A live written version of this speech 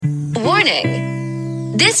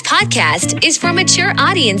Warning! This podcast is for mature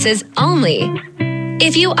audiences only.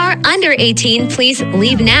 If you are under 18, please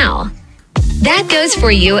leave now. That goes for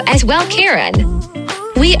you as well, Karen.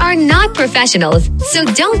 We are not professionals, so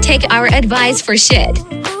don't take our advice for shit.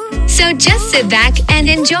 So just sit back and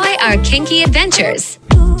enjoy our kinky adventures.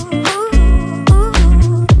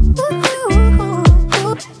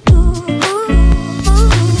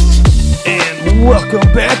 And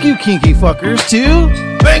welcome back, you kinky fuckers, to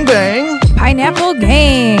Bang Bang Pineapple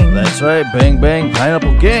Gang. That's right, Bang Bang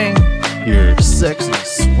Pineapple Gang, your sexy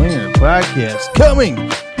swinger podcast coming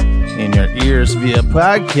in your ears via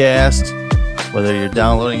podcast, whether you're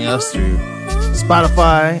downloading us through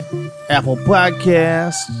Spotify, Apple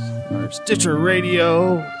Podcasts, or Stitcher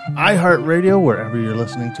Radio, iHeartRadio, wherever you're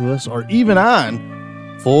listening to us, or even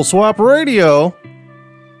on Full Swap Radio.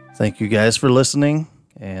 Thank you guys for listening.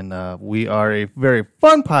 And we are a very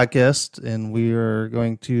fun podcast, and we are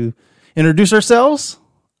going to introduce ourselves.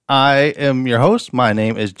 I am your host. My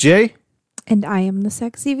name is Jay. And I am the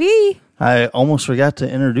Sexy V. I almost forgot to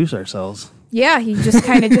introduce ourselves. Yeah, you just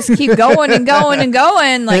kind of just keep going and going and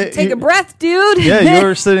going. Like, take a breath, dude. Yeah, you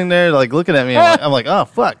were sitting there like looking at me. I'm like, oh,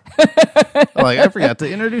 fuck. I'm like, I forgot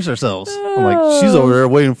to introduce ourselves. I'm like, she's over there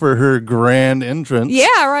waiting for her grand entrance.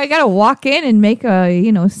 Yeah, right. I got to walk in and make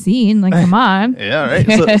a, scene. Like, come on. Yeah,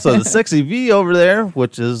 right. So the Sexy V over there,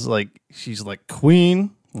 which is like, she's like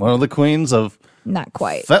queen, one of the queens of Not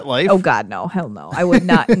quite. FetLife. Oh, God, no. Hell no. I would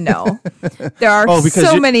not know. There are because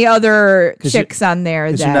so many other chicks on there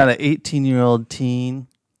that... Because you're not an 18-year-old teen.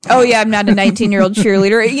 Oh, yeah, I'm not a 19-year-old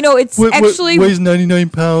cheerleader. It's actually... Weighs 99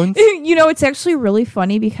 pounds. It's actually really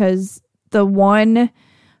funny because the one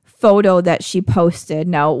photo that she posted...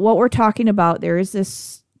 Now, what we're talking about, there is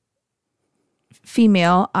this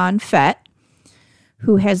female on Fet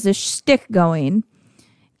who has this shtick going...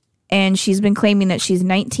 And she's been claiming that she's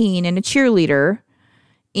 19 and a cheerleader.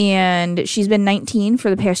 And she's been 19 for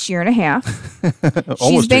the past year and a half.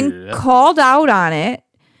 She's been called out on it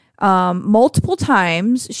multiple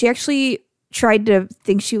times. She actually tried to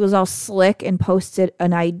think she was all slick and posted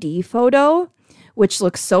an ID photo, which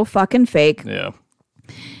looks so fucking fake. Yeah.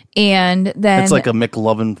 And then... It's like a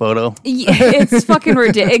McLovin photo. Yeah, it's fucking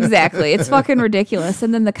ridiculous. Exactly. It's fucking ridiculous.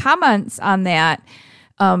 And then the comments on that...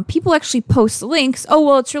 people actually post links. Oh,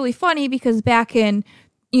 well, it's really funny because back in,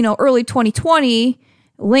 early 2020,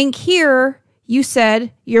 link here, you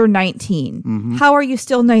said you're 19. Mm-hmm. How are you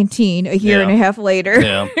still 19 a year and a half later?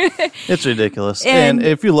 Yeah, it's ridiculous. and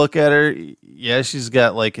if you look at her, yeah, she's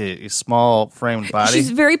got like a small framed body.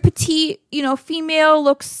 She's very petite, female,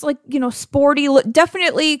 looks like, sporty.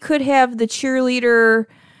 Definitely could have the cheerleader,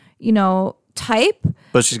 type.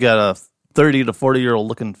 But she's got a 30 to 40-year-old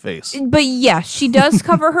looking face. But yeah, she does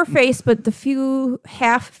cover her face, but the few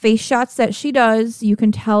half face shots that she does, you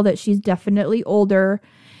can tell that she's definitely older.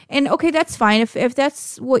 And okay, that's fine. If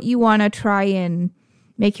that's what you want to try and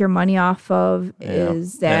make your money off of,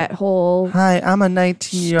 is that whole... Hi, I'm a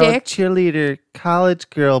 19-year-old cheerleader, college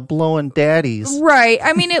girl blowing daddies. Right.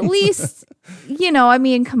 I mean, at least,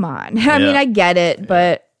 come on. I mean, I get it,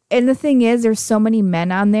 but... And the thing is, there's so many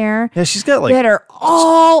men on there. Yeah, she's got that are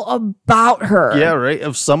all about her. Yeah, right.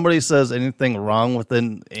 If somebody says anything wrong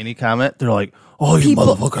within any comment, they're like, "Oh, you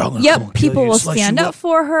motherfucker!" I'm gonna come people will kill you, stand up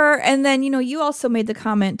for her. And then you also made the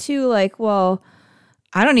comment too, like, "Well,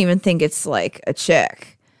 I don't even think it's like a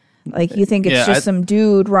chick. Like, you think it's just some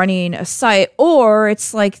dude running a site, or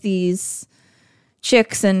it's like these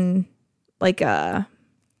chicks and like a."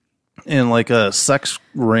 In like a sex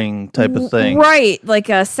ring type of thing. Right, like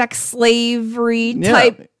a sex slavery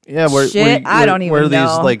type shit. I don't even know. Where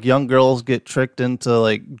these like young girls get tricked into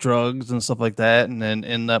like drugs and stuff like that and then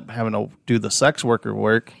end up having to do the sex worker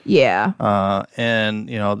work. Yeah. And,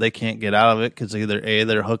 they can't get out of it because either A,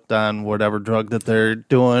 they're hooked on whatever drug that they're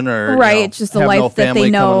doing or it's just the life that they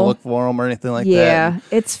know. Coming to look for them or anything like that. Yeah,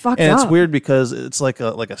 it's fucked up. And it's weird because it's like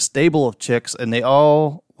a stable of chicks and they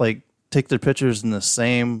all like take their pictures in the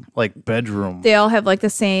same like bedroom. They all have like the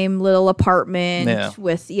same little apartment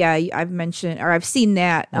with I've seen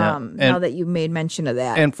that now that you made mention of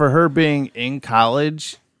that. And for her being in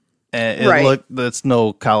college, that's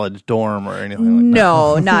no college dorm or anything like that.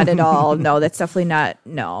 No, not at all. No, that's definitely not.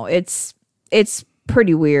 No, it's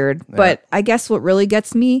pretty weird. Yeah. But I guess what really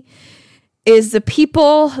gets me is the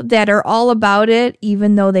people that are all about it,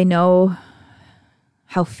 even though they know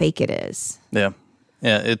how fake it is. Yeah.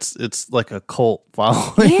 Yeah, it's like a cult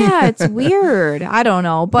following. Yeah, it's weird. I don't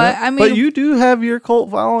know, but I mean, but you do have your cult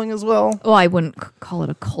following as well. well, I wouldn't call it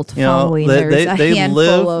a cult You know, following. There's a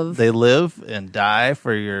handful of. they live and die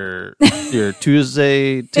for your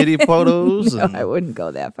Tuesday titty photos. No, and, I wouldn't go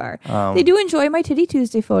that far. They do enjoy my Titty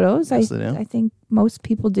Tuesday photos. Yes, they do. I think most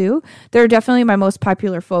people do. They're definitely my most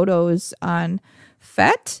popular photos on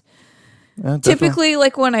FET. yeah, definitely. Typically,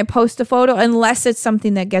 like when I post a photo, unless it's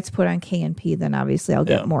something that gets put on KNP, then obviously I'll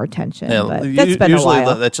get Yeah. more attention. Yeah, but that's been a usually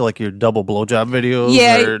while. that's like your double blowjob videos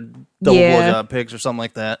Yeah, or double yeah. blowjob pics or something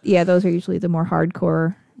like that. Yeah, those are usually the more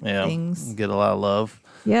hardcore Yeah, things. get a lot of love.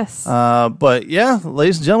 Yes. But yeah,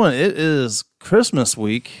 ladies and gentlemen, it is Christmas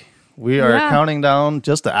week. We are Yeah. counting down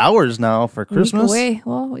just the hours now for Christmas. Week away.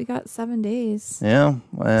 Well, we got 7 days. Yeah,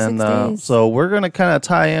 and 6 days. so we're going to kind of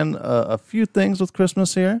tie in a few things with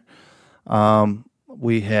Christmas here.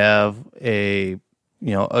 We have a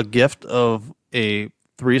gift of a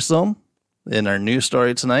threesome in our news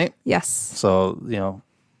story tonight. Yes. So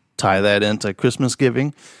tie that into Christmas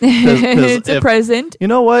giving. It's a present. You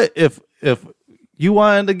know what? If you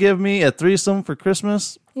wanted to give me a threesome for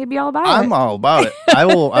Christmas, You'd be all about I'm it. all about it. I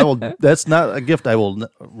will. That's not a gift I will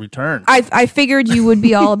return. I figured you would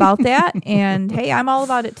be all about that. And hey, I'm all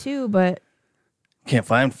about it too. But Can't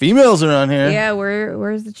find females around here. yeah,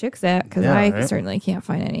 where's the chicks at? Because Yeah, I right. certainly can't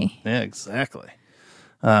find any. Yeah, exactly.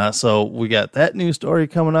 So we got that news story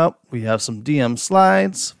coming up. We have some DM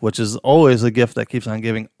slides, which is always a gift that keeps on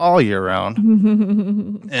giving all year round.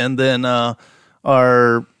 And then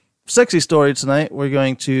our sexy story tonight, we're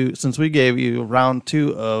going to, since we gave you round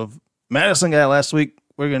 2 of Madison Guy last week,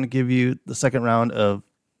 we're going to give you the second round of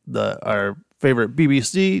our favorite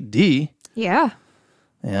BBC D. Yeah.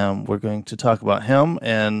 And we're going to talk about him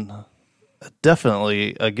and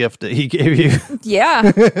definitely a gift that he gave you. Yeah.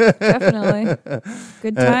 Definitely.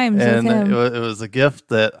 Good times and with him. it was a gift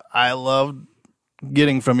that I loved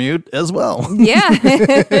getting from you as well. Yeah.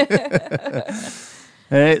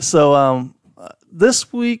 All right, so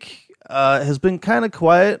this week has been kind of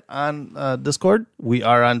quiet on Discord. We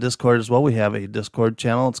are on Discord as well. We have a Discord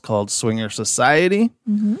channel. It's called Swinger Society,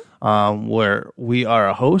 where we are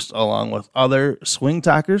a host along with other swing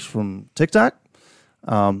talkers from TikTok,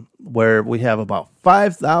 where we have about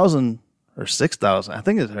 5,000 or 6,000. I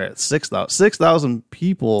think it's at 6,000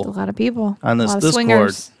 people A lot of people. on this a lot of Discord.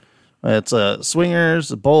 swingers. It's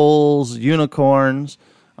swingers, bulls, unicorns.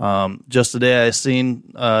 Just today I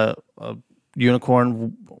seen a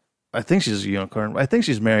unicorn. I think she's a unicorn. I think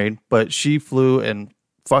she's married, but she flew and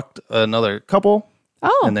fucked another couple.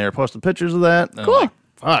 Oh, And they were posting pictures of that. And I'm Cool. like,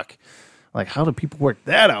 fuck. Like, how do people work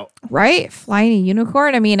that out? right. Flying a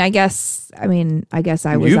unicorn. I guess I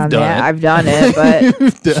was You've on done that. it. I've done it, but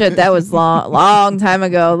shit, that was long time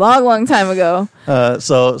ago. Long time ago.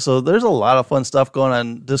 So there's a lot of fun stuff going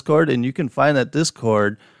on Discord, and you can find that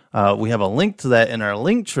Discord. We have a link to that in our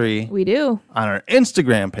link tree We do. on our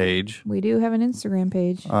Instagram page. We do have an Instagram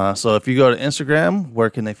page. So if you go to Instagram, where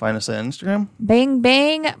can they find us at Instagram? Bang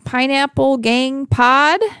Bang Pineapple Gang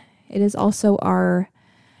Pod. It is also our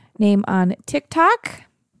name on TikTok.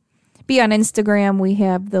 Be on Instagram. We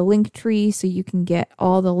have the link tree so you can get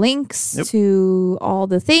all the links Yep. to all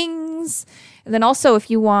the things. And then also,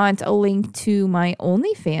 if you want a link to my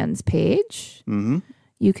OnlyFans page,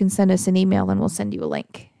 you can send us an email and we'll send you a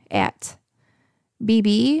link at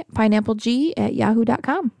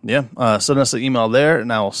bbpineappleg@yahoo.com. Yeah, send us an email there,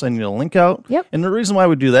 and I will send you a link out. Yep. And the reason why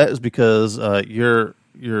we do that is because your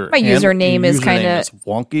username is kinda- is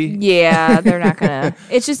wonky. Yeah, they're not gonna.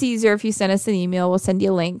 It's just easier if you send us an email. We'll send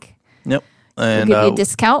you a link. Yep. We'll And give you a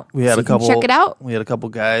discount. we had so a you can couple. check it out. We had a couple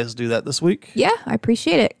guys do that this week. Yeah, I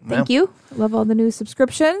appreciate it. Thank you. Love all the new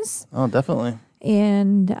subscriptions. Oh, definitely.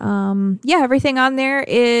 And yeah, everything on there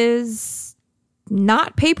is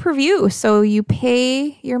not pay-per-view. So you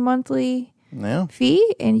pay your monthly Yeah.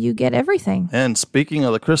 fee and you get everything. And speaking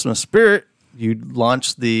of the Christmas spirit, you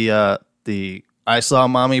launched the I Saw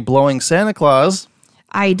Mommy Blowing Santa Claus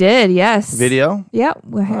I did, yes. video. Yeah,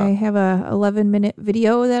 I have a 11-minute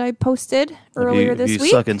video that I posted earlier this you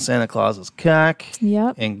week. sucking Santa Claus's cock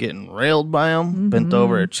Yep. and getting railed by him, bent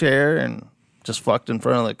over a chair and just fucked in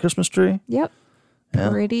front of the Christmas tree. Yep. Yeah.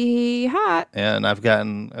 Pretty hot. And I've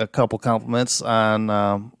gotten a couple compliments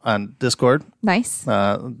on Discord. Nice.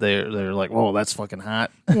 They're like, "Whoa, that's fucking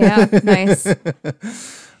hot." Yeah, nice.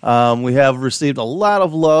 We have received a lot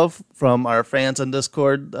of love from our fans on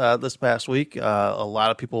Discord this past week. A lot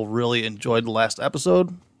of people really enjoyed the last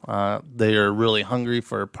episode. They are really hungry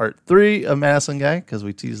for part 3 of Madison Guy because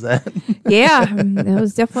we teased that. Yeah, it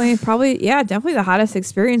was definitely the hottest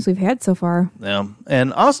experience we've had so far. Yeah,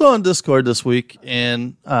 and also on Discord this week,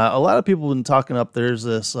 and a lot of people have been talking up. There's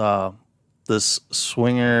this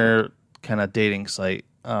swinger kind of dating site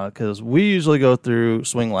because we usually go through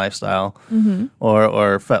Swing Lifestyle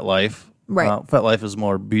or FetLife. Right, FetLife is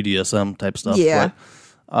more BDSM type stuff. Yeah,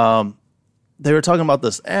 but, they were talking about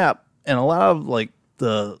this app, and a lot of like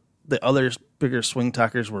the other bigger swing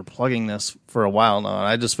talkers were plugging this for a while now, and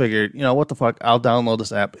I just figured, what the fuck, I'll download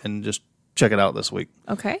this app and just check it out this week.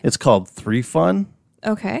 Okay. It's called 3Fun.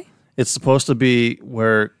 Okay. It's supposed to be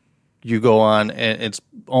where you go on, and it's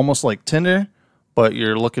almost like Tinder, but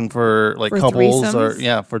you're looking for like couples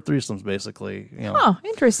threesomes? For threesomes basically. Oh,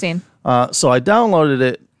 interesting. So I downloaded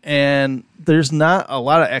it, and there's not a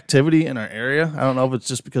lot of activity in our area. I don't know if it's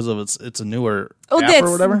just because of it's a newer app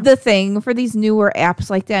or whatever. That's the thing for these newer apps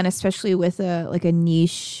like that, and especially with a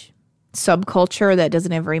niche subculture that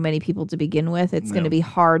doesn't have very many people to begin with. It's going to be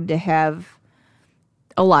hard to have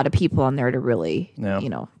a lot of people on there to really,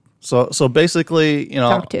 So basically,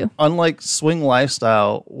 talk to. Unlike Swing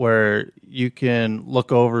Lifestyle, where you can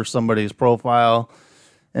look over somebody's profile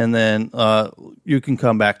and then you can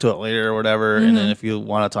come back to it later or whatever. And then if you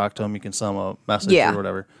want to talk to them, you can send them a message or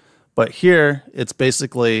whatever. But here, it's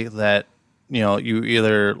basically that, you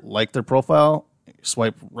either like their profile,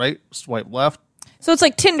 swipe right, swipe left. So it's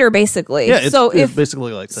like Tinder, basically. Yeah, it's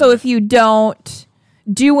basically like Tinder. So if you don't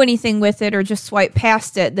do anything with it or just swipe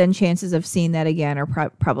past it, then chances of seeing that again are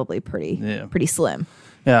probably pretty slim.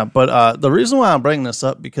 Yeah, but the reason why I'm bringing this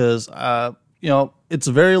up because it's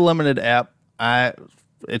a very limited app.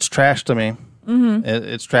 It's trash to me.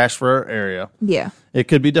 It's trash for our area. Yeah, it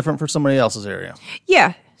could be different for somebody else's area.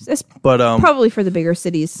 Yeah, it's probably for the bigger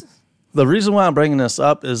cities. The reason why I'm bringing this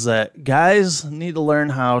up is that guys need to learn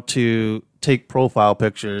how to take profile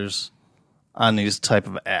pictures on these type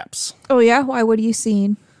of apps. Oh yeah, why? What are you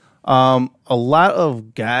seeing? A lot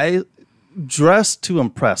of guys dress to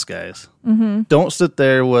impress guys. Don't sit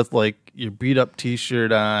there with like your beat up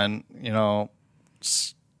T-shirt on,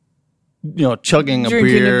 chugging a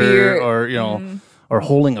beer or or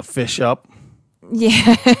holding a fish up.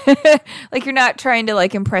 Yeah, like you're not trying to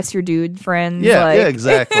like impress your dude friends. Yeah,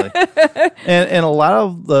 exactly. and a lot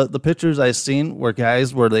of the pictures I've seen where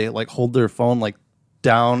they like hold their phone like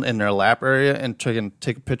down in their lap area and try and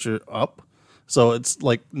take a picture up. So it's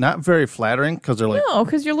like not very flattering because they're like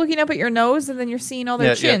because you're looking up at your nose and then you're seeing all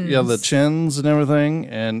their chins. Yeah, the chins and everything,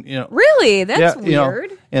 and really that's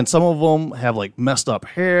weird. And some of them have like messed up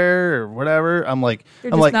hair or whatever.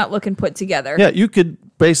 They're just not looking put together. Yeah, you could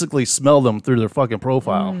basically smell them through their fucking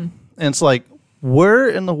profile, and it's like, where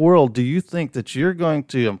in the world do you think that you're going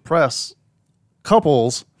to impress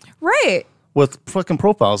couples, right, with fucking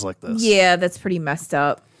profiles like this? Yeah, that's pretty messed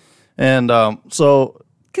up. And so.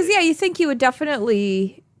 Because, you think you would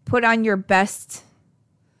definitely put on your best,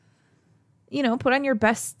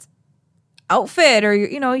 outfit or,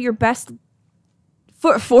 your best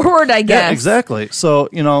foot forward, I guess. Yeah, exactly. So,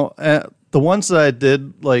 the ones that I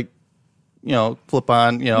did, like, flip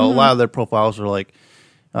on, a lot of their profiles were like,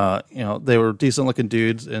 they were decent looking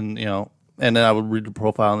dudes and, and then I would read the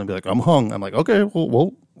profile and they'd be like, I'm hung. I'm like, okay,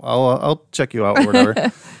 well I'll check you out or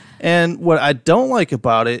whatever. And what I don't like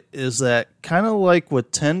about it is that kind of like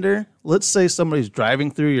with Tinder, let's say somebody's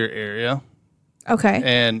driving through your area. Okay.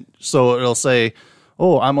 And so it'll say,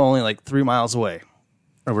 oh, I'm only like 3 miles away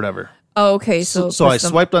or whatever. Oh, okay. So I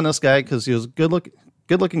swiped on this guy because he was a good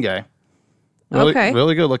looking guy.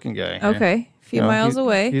 Really good looking guy. Okay. A few miles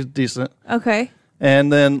away. He's decent. Okay.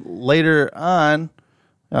 And then later on,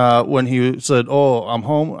 when he said, oh, I'm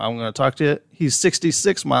home, I'm going to talk to you, he's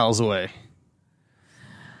 66 miles away.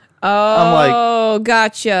 Oh,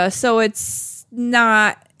 gotcha. So it's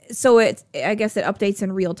not. So I guess it updates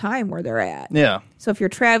in real time where they're at. Yeah. So if you're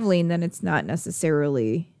traveling, then it's not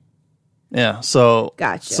necessarily. Yeah. So.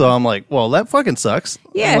 Gotcha. So I'm like, well, that fucking sucks.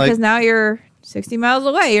 Yeah, because now you're 60 miles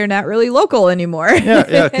away. You're not really local anymore.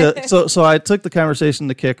 Yeah. So I took the conversation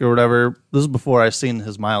to Kick or whatever. This is before I seen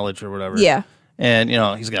his mileage or whatever. Yeah. And,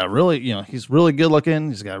 he's got he's really good looking.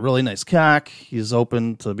 He's got a really nice cock. He's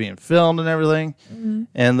open to being filmed and everything. Mm-hmm.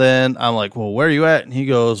 And then I'm like, well, where are you at? And he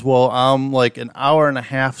goes, well, I'm like an hour and a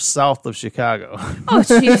half south of Chicago. Oh,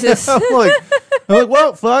 Jesus. I'm like,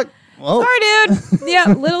 well, fuck. Well. Sorry, dude.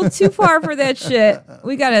 Yeah, a little too far for that shit.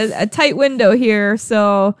 We got a tight window here.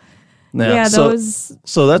 So, those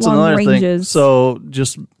So that's long another ranges. thing. So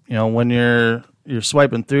just, when you're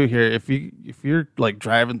swiping through here, if you're like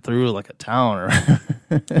driving through like a town or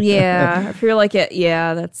yeah, if you're like it,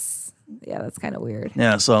 yeah, that's Yeah, that's kind of weird.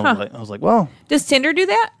 Yeah, so I was like, well, Does Tinder do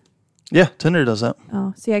that? yeah, Tinder does that.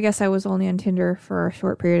 Oh, see, I guess I was only on Tinder for a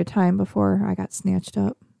short period of time before I got snatched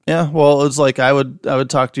up. Yeah, well, it's like I would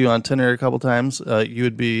talk to you on Tinder a couple times. You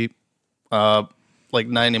would be like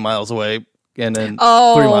 90 miles away, and then 3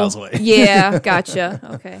 miles away. Yeah, gotcha.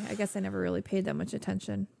 Okay, I guess I never really paid that much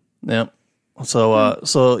attention. Yeah. So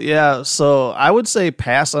I would say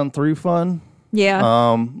pass on 3 Fun.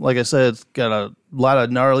 Yeah. Like I said, it's got a lot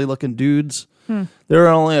of gnarly looking dudes. There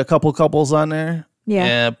are only a couple couples on there.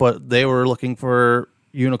 Yeah. But they were looking for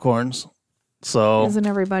unicorns. So Isn't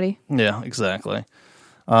everybody? yeah, exactly.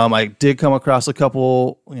 I did come across a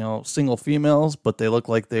couple, single females, but they looked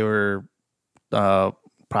like they were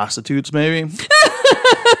prostitutes, maybe.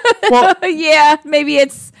 Well, yeah, maybe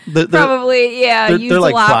it's probably used they're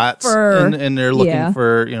like a lot bots, for, and they're looking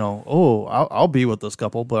for I'll be with this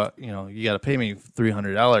couple, but you got to pay me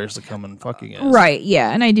 $300 to come and fuck you guys. Right.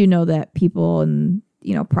 Yeah, and I do know that people and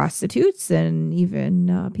prostitutes and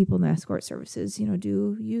even people in the escort services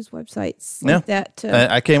do use websites like that.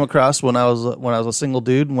 I came across when I was a single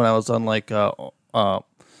dude, when I was on like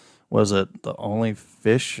was it the Only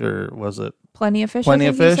Fish or was it Plenty of Fish? Plenty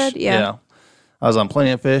of Fish? You said? Yeah. I was on Plenty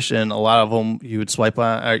of Fish, and a lot of them you would swipe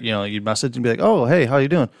on, or, you'd message and be like, "Oh, hey, how you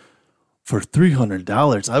doing? For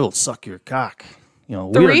 $300, I will suck your cock."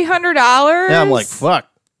 $300? Yeah, I'm like, fuck.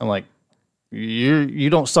 I'm like, you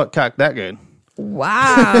don't suck cock that good.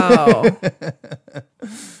 Wow.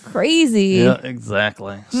 Crazy. Yeah,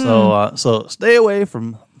 exactly. So stay away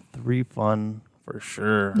from 3 Fun for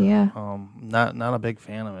sure. Yeah. Not a big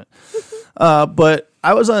fan of it. But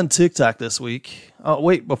I was on TikTok this week.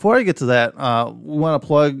 Wait, before I get to that, we want to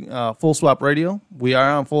plug Full Swap Radio. We are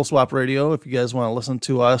on Full Swap Radio if you guys want to listen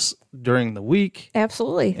to us during the week.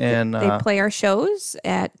 Absolutely. And they play our shows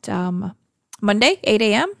at Monday, 8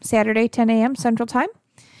 a.m., Saturday, 10 a.m. Central Time.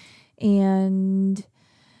 And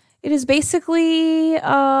it is basically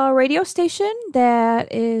a radio station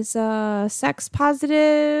that is a sex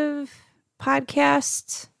positive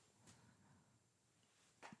podcast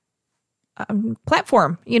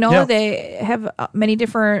platform. They have many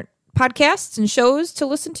different podcasts and shows to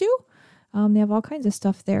listen to. They have all kinds of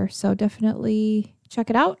stuff there. So definitely check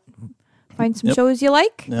it out. Find some shows you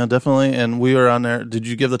like. Yeah, definitely. And we were on there. Did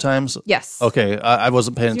you give the times? Yes. Okay. I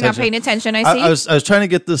wasn't paying attention. You're not paying attention, I see. I was trying to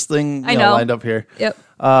get this thing lined up here. Yep.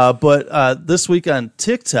 But this week on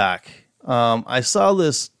TikTok, I saw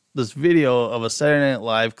this video of a Saturday Night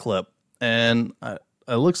Live clip, and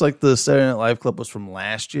it looks like the Saturday Night Live clip was from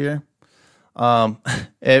last year. But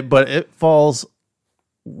it falls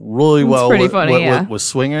really well pretty funny, with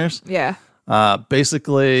swingers. Yeah.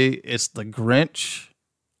 Basically, it's the Grinch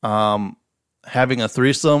having a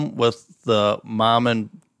threesome with the mom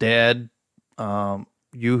and dad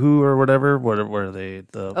Yoo-hoo or whatever. What are they?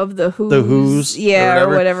 The Who's. The Who's. Yeah, or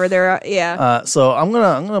whatever they're so I'm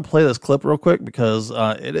gonna play this clip real quick because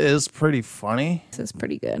it is pretty funny. This is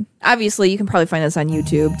pretty good. Obviously, you can probably find this on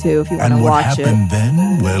YouTube too if you want to watch it. And what happened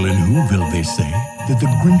then? Well, in Whoville they say that the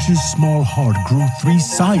Grinch's small heart grew 3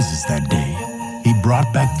 sizes that day. He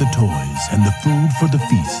brought back the toys and the food for the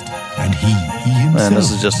feast, and he himself. And this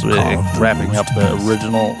is just wrapping up the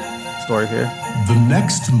original story here. The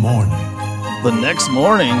next morning.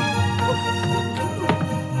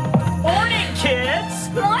 Morning, kids.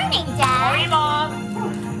 Morning, Dad. Morning, Mom.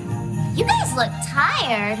 You guys look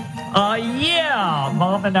tired. Yeah.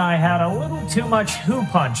 Mom and I had a little too much Who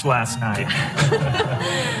Punch last night.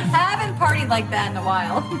 I haven't partied like that in a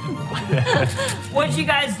while. What did you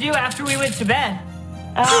guys do after we went to bed?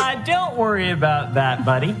 Don't worry about that,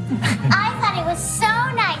 buddy. I thought it was so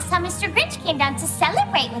nice how Mr. Grinch came down to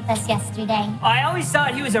celebrate with us yesterday. I always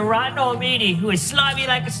thought he was a rotten old meanie who was slimy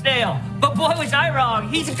like a snail. But boy, was I wrong.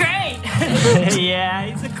 He's great. Yeah,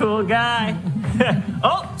 he's a cool guy.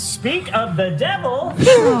 Oh, speak of the devil.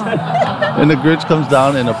 And the Grinch comes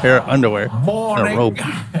down in a pair of underwear. Morning. And a robe.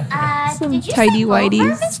 Did you tidy say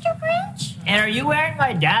whities. over, Mr. Grinch? And are you wearing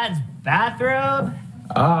my dad's bathrobe?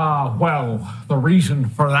 Well, the reason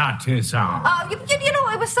for that is, You know,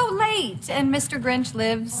 it was so late, and Mr. Grinch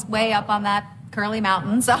lives way up on that curly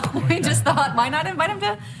mountain, so we just thought, why not invite him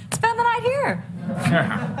to spend the night here?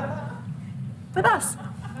 With us.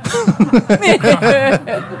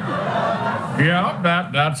 Yeah,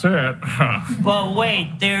 that's it. But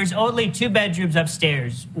wait, there's only 2 bedrooms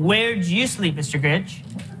upstairs. Where'd you sleep, Mr. Grinch?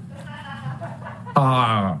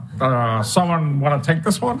 Someone want to take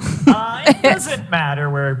this one? It doesn't matter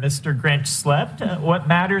where Mr. Grinch slept. What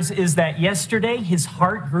matters is that yesterday his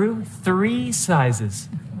heart grew 3 sizes.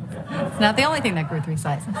 It's not the only thing that grew 3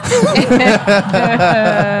 sizes.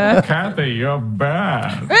 Kathy, you're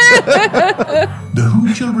bad. The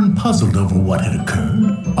Who children puzzled over what had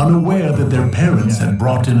occurred, unaware that their parents had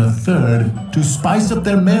brought in a third to spice up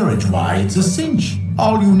their marriage. Why, it's a cinch.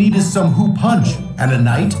 All you need is some Who punch and a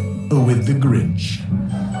night with the Grinch.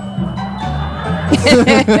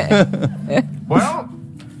 Well,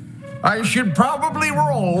 I should probably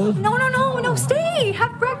roll. No, stay.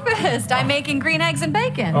 Have breakfast. I'm making green eggs and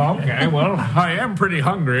bacon. Okay, well, I am pretty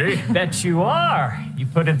hungry. Bet you are. You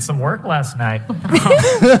put in some work last night.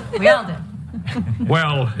 We all did.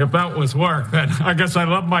 Well, if that was work, then I guess I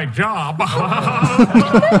love my job.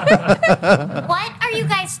 What are you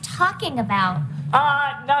guys talking about?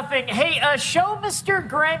 Nothing. Hey, show Mr.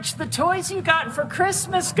 Grinch the toys you got for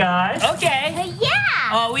Christmas, guys. Okay.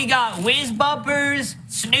 Yeah. We got whiz bumpers,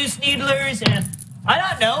 snooze needlers, and I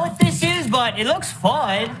don't know what this is, but it looks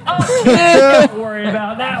fun. Okay, don't worry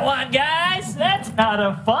about that one, guys. That's not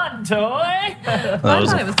a fun toy. That was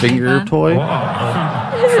thought a it was pretty finger fun. toy.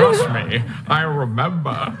 Trust me, I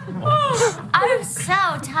remember. I'm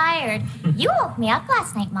so tired. You woke me up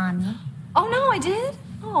last night, Mommy. Oh, no, I did?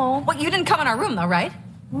 Oh. Well, you didn't come in our room, though, right?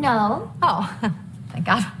 No. Oh, thank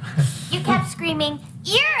God. You kept screaming,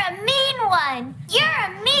 "You're a mean one! You're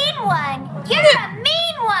a mean one! You're a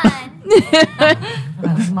mean one!"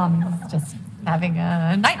 Mom was just having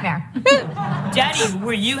a nightmare. Daddy,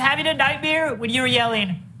 were you having a nightmare when you were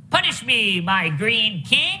yelling, "Punish me, my green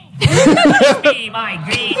king"? Punish me, my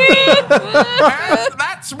green king.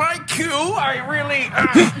 That's my cue. I really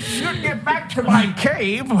should get back to my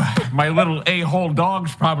cave. My little a-hole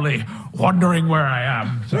dog's probably wondering where I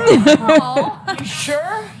am. So. Oh. You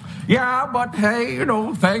sure? Yeah, but hey,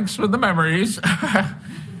 thanks for the memories.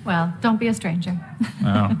 Well, don't be a stranger.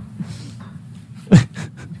 Oh.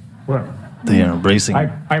 Well, They are embracing.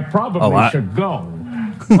 I A probably lot. should go.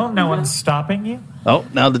 Well, no one's stopping you. Oh,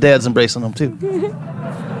 now the dad's embracing them too.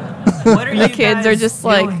 What are The you kids guys are just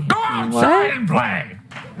like, doing? Go outside and play.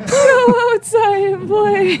 go outside and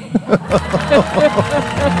play.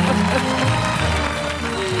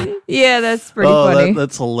 Yeah, that's pretty funny.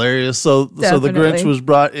 That's hilarious. So the Grinch Definitely. was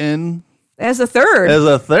brought in As a third. as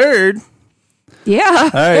a third. Yeah.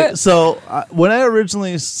 All right. So when I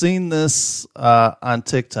originally seen this on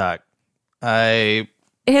TikTok, It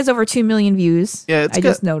has over 2 million views. I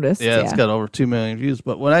just noticed. Yeah, it's got over 2 million views.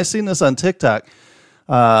 But when I seen this on TikTok,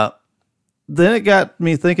 then it got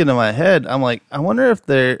me thinking in my head. I'm like, I wonder if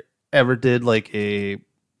they ever did like a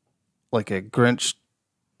Grinch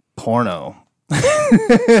porno.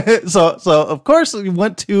 So of course we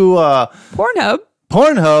went to Pornhub.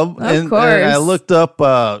 Pornhub Of and course. I looked up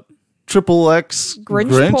XXX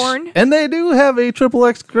Grinch porn? and they do have a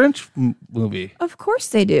XXX Grinch movie, Of course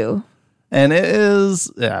they do. and it is.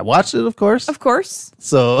 Yeah, I watched it, of course. Of course.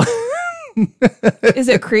 So Is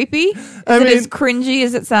it creepy? Is I it mean- as cringy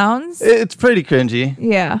as it sounds? it's pretty cringy.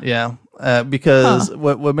 Yeah. Yeah, because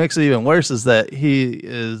what makes it even worse is that he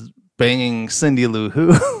is banging Cindy Lou Who,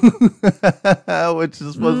 which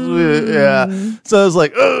is supposed to be, yeah. So I was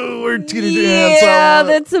like, oh, we're titty dance. Yeah,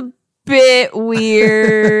 that's a bit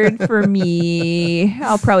weird for me.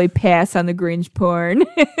 I'll probably pass on the Grinch porn.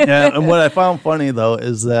 Yeah, and what I found funny though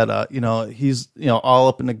is that he's all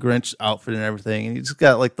up in the Grinch outfit and everything, and he's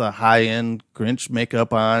got like the high end Grinch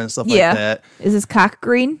makeup on and stuff Yeah. like that. Is his cock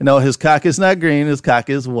green? No, his cock is not green. His cock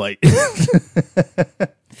is white.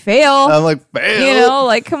 Fail. I'm like, fail.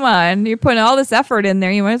 Like, come on. You're putting all this effort in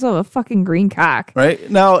there. You might as well have a fucking green cock. Right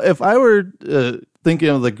now, if I were thinking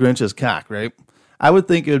of the Grinch's cock, right, I would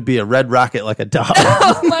think it would be a red rocket like a dog.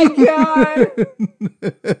 Oh my God.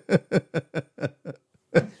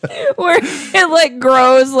 Where it like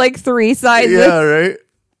grows like 3 sizes. Yeah, right.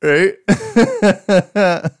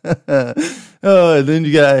 Oh, and then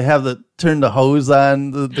you gotta have turn the hose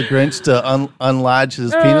on the Grinch to unlodge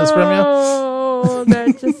his penis from you. Oh,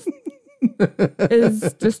 that just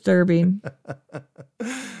is disturbing.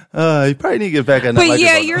 You probably need to get back on that But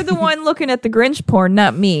yeah, microphone. you're the one looking at the Grinch porn,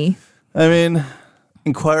 not me. I mean,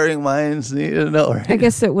 inquiring minds need to know, right? I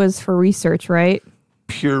guess it was for research, right?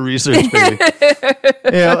 Pure research, baby.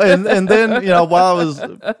 And then while I was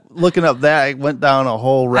looking up that, I went down a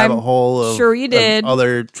whole rabbit hole of sure you did. of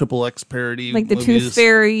other XXX parody, Like the movies. Tooth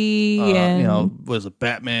Fairy and was it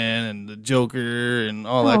Batman and the Joker and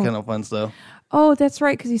all that kind of fun stuff. oh, that's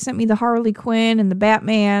right, because you sent me the Harley Quinn and the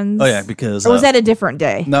Batmans. Oh yeah, because Or was that a different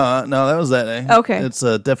day? no, that was that day. Okay. It's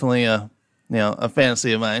definitely a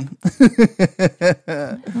fantasy of mine.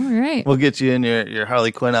 All right. We'll get you in your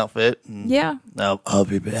Harley Quinn outfit. And Yeah. I'll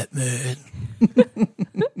be Batman.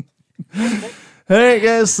 Hey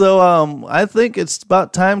guys, so I think it's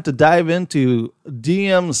about time to dive into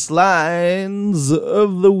DM slides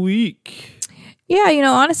of the week. Yeah,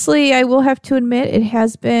 honestly, I will have to admit it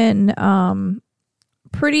has been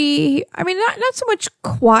pretty, not so much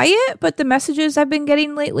quiet, but the messages I've been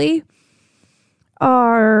getting lately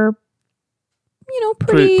are,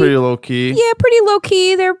 pretty low key. Yeah, pretty low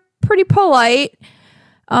key. They're pretty polite.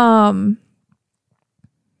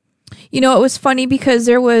 It was funny because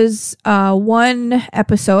there was one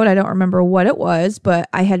episode, I don't remember what it was, but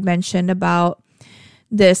I had mentioned about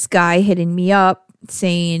this guy hitting me up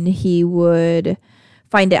saying he would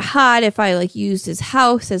find it hot if I used his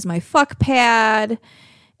house as my fuck pad,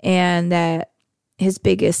 and that his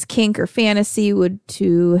biggest kink or fantasy would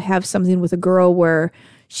to have something with a girl where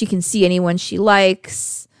she can see anyone she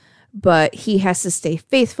likes, but he has to stay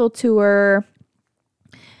faithful to her.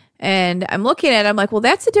 And I'm looking at it, I'm like, well,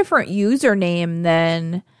 that's a different username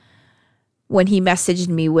than when he messaged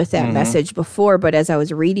me with that message before. But as I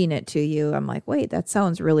was reading it to you, I'm like, wait, that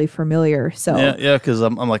sounds really familiar. So yeah, because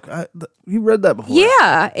I'm like, you read that before.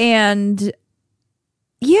 Yeah, and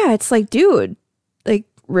yeah, it's like, dude,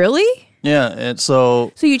 really? Yeah, and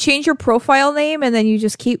so you change your profile name and then you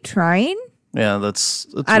just keep trying? yeah, that's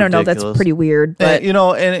I don't know. That's pretty weird, but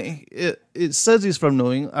and it says he's from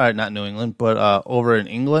not New England, but over in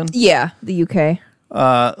England. Yeah, the UK.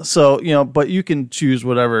 So but you can choose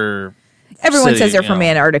whatever. Everyone city, says they're from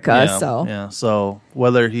Antarctica, yeah, so yeah. So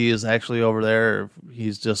whether he is actually over there or if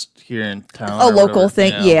he's just here in town, a or local whatever,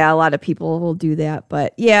 thing. Yeah, a lot of people will do that,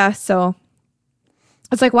 but yeah. So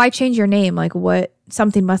it's like, why change your name? What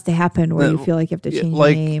something must have happened where you feel like you have to change your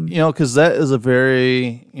name. Because that is a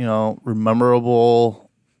very memorable.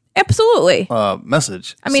 Absolutely.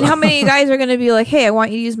 Message. I mean, how many guys are going to be like, hey, I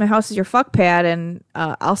want you to use my house as your fuck pad and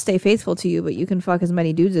I'll stay faithful to you, but you can fuck as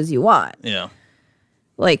many dudes as you want. Yeah.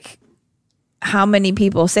 How many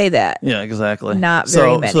people say that? Yeah, exactly. Not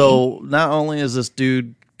very many. So not only is this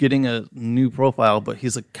dude getting a new profile, but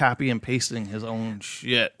he's copy and pasting his own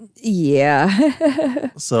shit. Yeah.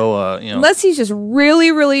 So, unless he's just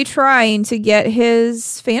really, really trying to get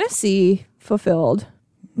his fantasy fulfilled.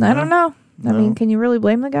 I don't know. I mean, can you really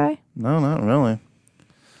blame the guy? No, not really.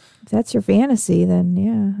 If that's your fantasy, then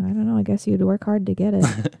yeah, I don't know. I guess you'd work hard to get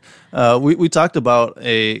it. We talked about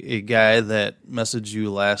a guy that messaged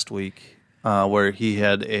you last week where he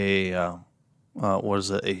had a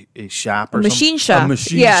shop or machine something? shop. A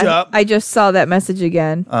machine shop. I just saw that message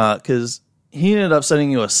again. Because he ended up sending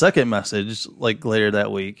you a second message later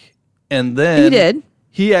that week. And then He did.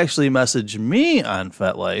 He actually messaged me on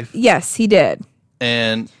FetLife. Yes, he did.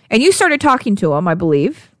 And you started talking to him, I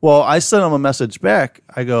believe. Well, I sent him a message back.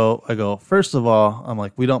 I go, first of all, I'm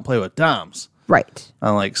like, we don't play with Doms. Right.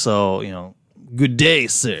 I'm like, so, good day,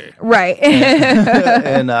 sir. Right.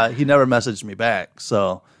 And he never messaged me back.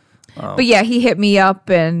 So, but yeah, he hit me up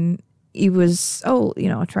and he was,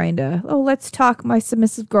 trying to, let's talk. My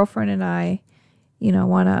submissive girlfriend and I,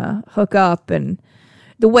 want to hook up. And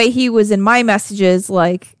the way he was in my messages,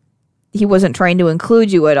 he wasn't trying to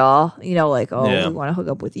include you at all. We want to hook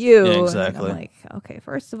up with you. Yeah, exactly. And I'm like, okay,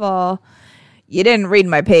 first of all, you didn't read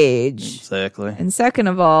my page. Exactly. And second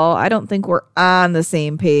of all, I don't think we're on the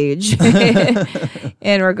same page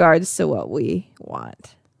in regards to what we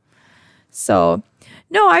want. So,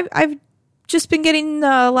 no, I've just been getting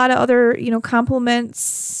a lot of other,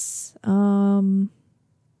 compliments.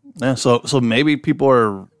 Yeah, so maybe people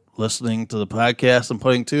are listening to the podcast and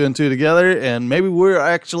putting two and two together, and maybe we're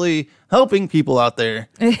actually helping people out there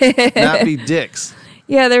not be dicks.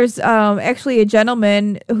 Yeah, there's actually a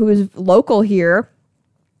gentleman who is local here.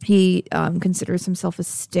 He considers himself a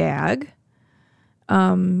stag.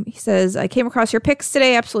 He says, I came across your pics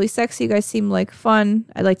today. Absolutely sexy. You guys seem like fun.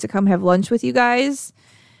 I'd like to come have lunch with you guys.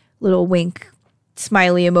 Little wink,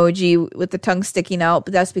 smiley emoji with the tongue sticking out.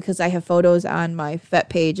 But that's because I have photos on my Fet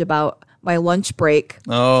page about my lunch break.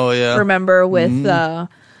 Oh, yeah. Remember with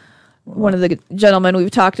one of the gentlemen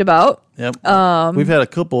we've talked about. Yep. We've had a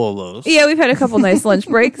couple of those. Yeah, we've had a couple nice lunch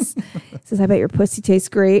breaks. Says, I bet your pussy tastes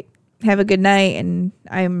great. Have a good night. And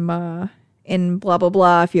I'm in blah, blah,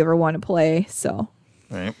 blah if you ever want to play. So.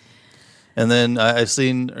 Right. And then I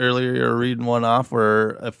seen earlier you're reading one off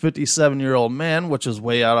where a 57-year-old man, which is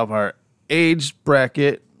way out of our age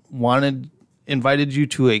bracket, invited you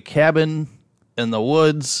to a cabin in the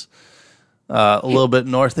woods a little bit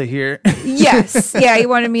north of here. Yes. Yeah, he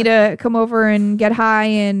wanted me to come over and get high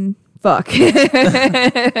and fuck.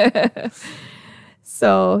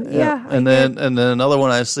 So, yeah. And then another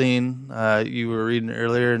one I seen, you were reading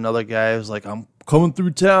earlier, another guy was like, I'm coming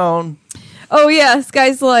through town. Oh, yeah. This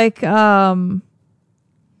guy's like,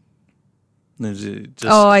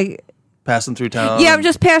 passing through town? Yeah, I'm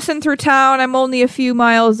just passing through town. I'm only a few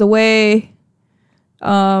miles away. You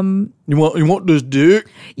want this dick?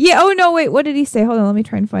 Yeah. Oh no, wait. What did he say? Hold on. Let me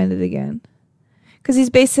try and find it again. Because he's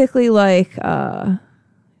basically like,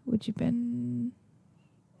 would you been?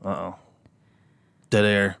 Uh-oh. Dead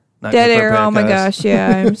air. Not Dead good for a air. Oh my podcast. gosh. Yeah,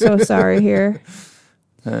 I'm so sorry here.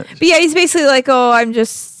 But yeah, he's basically like, oh, I'm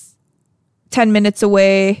just 10 minutes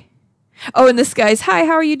away. Oh, and this guy's, hi,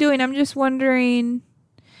 how are you doing? I'm just wondering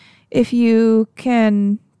if you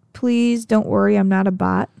can please, don't worry, I'm not a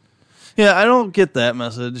bot. Yeah, I don't get that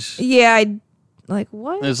message. Yeah, I like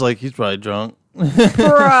what? It's like he's probably drunk.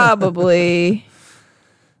 Probably.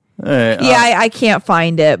 All right, Yeah, I can't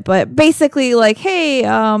find it, but basically like, hey,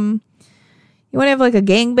 you want to have like a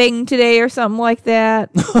gangbang today or something like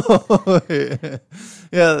that?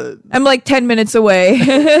 yeah. I'm like 10 minutes away.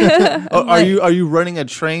 Are you running a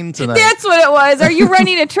train tonight? That's what it was. Are you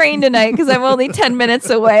running a train tonight? Because I'm only 10 minutes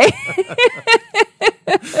away.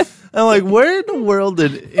 I'm like, where in the world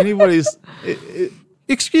did anybody's...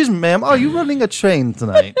 Excuse me, ma'am, are you running a train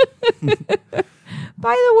tonight?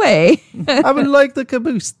 By the way, I would like the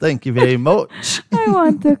caboose. Thank you very much. I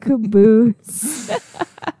want the caboose.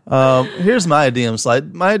 Here's my DM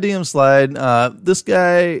slide. My DM slide, this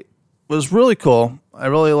guy was really cool. I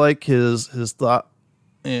really like his thought,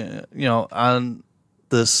 on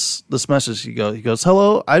this message. He goes,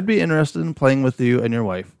 hello, I'd be interested in playing with you and your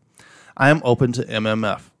wife. I am open to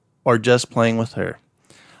MMF or just playing with her.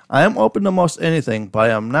 I am open to most anything, but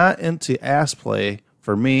I am not into ass play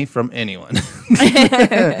for me from anyone.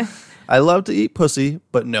 I love to eat pussy,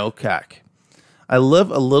 but no cock. I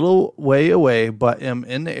live a little way away, but am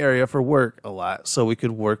in the area for work a lot, so we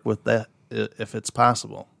could work with that if it's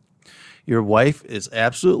possible. Your wife is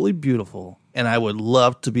absolutely beautiful, and I would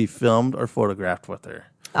love to be filmed or photographed with her.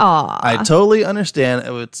 Aw. I totally understand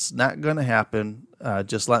if it's not going to happen.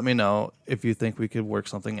 Just let me know if you think we could work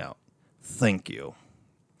something out. Thank you.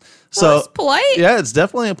 So it's polite. Yeah, it's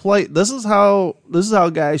definitely a polite. This is how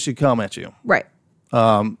guys should come at you. Right.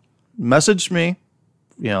 Message me,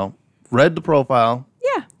 read the profile.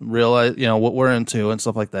 Yeah. Realize, what we're into and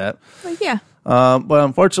stuff like that. Like, yeah. But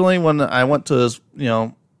unfortunately, when I went to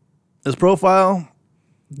his profile,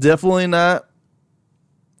 definitely not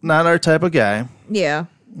our type of guy. Yeah.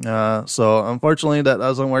 So unfortunately, that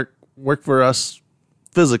doesn't work for us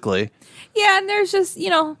physically. Yeah, and there's just,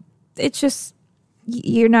 it's just,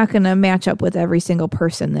 you're not going to match up with every single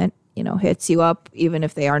person that, hits you up, even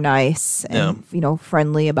if they are nice and,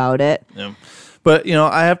 friendly about it. Yeah. But,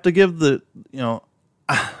 I have to give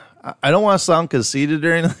I don't want to sound conceited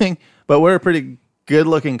or anything, but we're a pretty good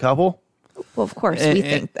looking couple. Well, of course, we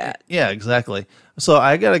think that. Yeah, exactly. So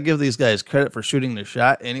I got to give these guys credit for shooting their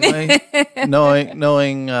shot anyway,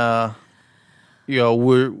 knowing, we're,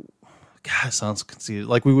 God, it sounds conceited.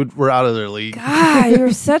 Like we're out of their league. God,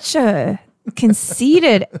 you're such a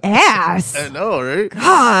conceited ass. I know, right?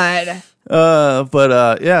 God.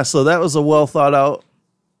 Yeah, so that was a well thought out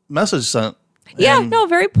message sent. Yeah, And- no,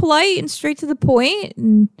 very polite and straight to the point.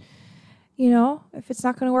 And, if it's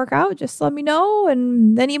not going to work out, just let me know.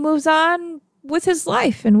 And then he moves on with his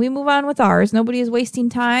life and we move on with ours. Nobody is wasting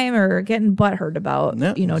time or getting butthurt about,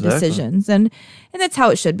 Exactly. decisions. And that's how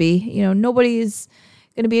it should be. Nobody's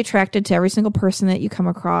going to be attracted to every single person that you come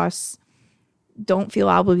across. Don't feel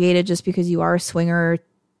obligated just because you are a swinger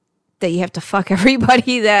that you have to fuck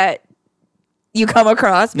everybody that you come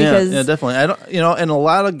across. Because yeah, definitely. I don't, and a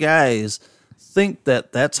lot of guys think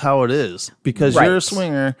that that's how it is because you're a Right.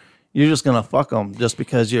 swinger. You're just gonna fuck them just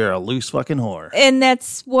because you're a loose fucking whore. And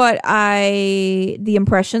that's what the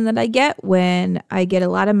impression that I get when I get a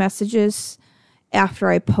lot of messages after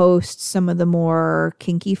I post some of the more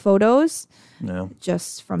kinky photos, Yeah,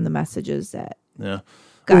 just from the messages that yeah.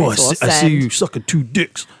 guys Oh, will I see send. you sucking 2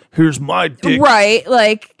 dicks. Here's my dick. Right.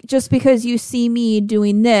 Like, just because you see me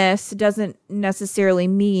doing this doesn't necessarily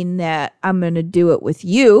mean that I'm going to do it with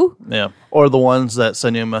you. Yeah. Or the ones that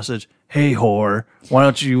send you a message, hey, whore, why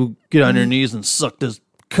don't you get on your knees and suck this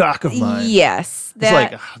cock of mine? Yes. It's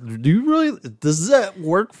like, do you really, does that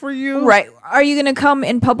work for you? Right. Are you going to come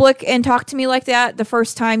in public and talk to me like that the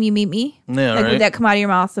first time you meet me? Yeah, Like, right. would that come out of your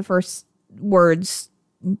mouth the first words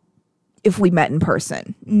if we met in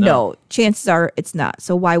person? No. Chances are it's not.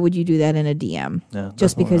 So why would you do that in a DM? Yeah,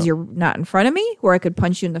 Just definitely because not. you're not in front of me where I could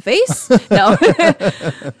punch you in the face? No.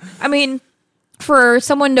 I mean, for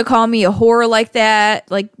someone to call me a whore like that,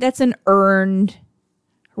 like that's an earned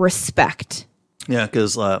respect. Yeah,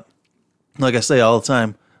 because like I say all the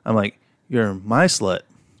time, I'm like, you're my slut.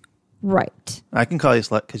 Right. I can call you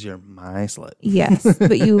slut because you're my slut. Yes.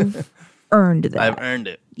 But you've earned that. I've earned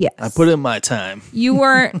it. Yes. I put in my time. You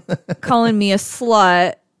weren't calling me a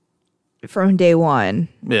slut from day one.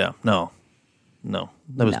 Yeah, no.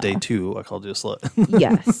 That was day 2. I called you a slut.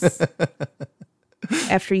 Yes.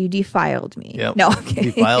 After you defiled me. Yep. No, okay.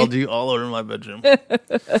 Defiled you all over my bedroom.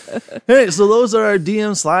 Hey, so those are our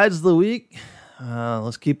DM slides of the week.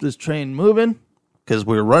 Let's keep this train moving because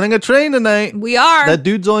we're running a train tonight. We are. That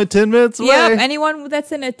dude's only 10 minutes away. Yep. Anyone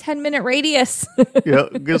that's in a 10-minute radius.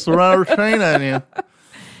 Yep. Gets to run a train on you.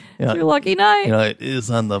 It's your lucky night. You know, it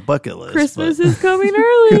is on the bucket list. Christmas is coming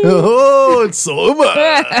early. Oh, it's so much.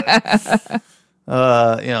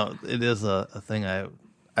 You know, it is a thing I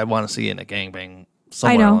want to see in a gangbang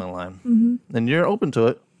somewhere along the line. Mm-hmm. And you're open to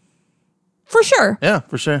it. For sure. Yeah,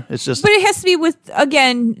 for sure. It's just... But it has to be with,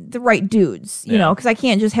 again, the right dudes, you know, because I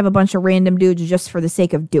can't just have a bunch of random dudes just for the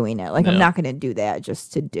sake of doing it. Like, I'm not going to do that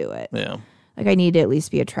just to do it. Yeah. Like, I need to at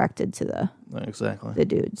least be attracted to the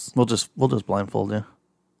dudes. We'll just blindfold you.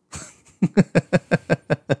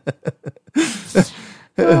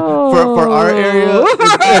 For our area,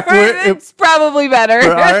 it's probably better.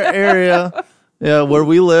 For our area, where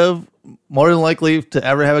we live, more than likely to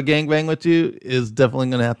ever have a gangbang with you is definitely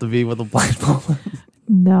going to have to be with a blindfold.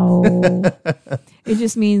 No, it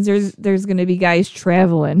just means there's going to be guys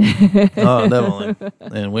traveling. Oh, definitely,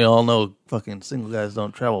 and we all know fucking single guys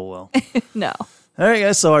don't travel well. No. All right,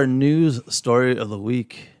 guys. So our news story of the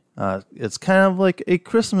week, it's kind of like a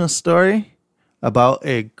Christmas story about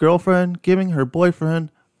a girlfriend giving her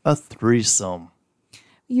boyfriend a threesome.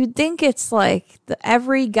 You'd think it's like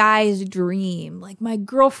every guy's dream. Like, my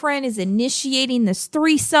girlfriend is initiating this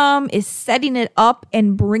threesome, is setting it up,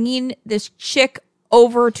 and bringing this chick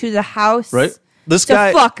over to the house. Right?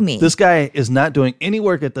 Fuck me. This guy is not doing any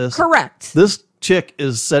work at this. Correct. This chick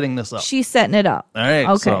is setting this up. She's setting it up. All right.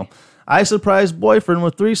 Okay. So I surprised boyfriend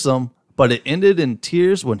with threesome, but it ended in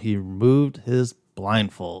tears when he removed his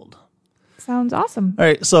blindfold. Sounds awesome. All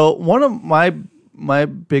right. So one of my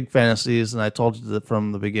big fantasies, and I told you that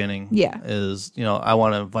from the beginning, is, you know, I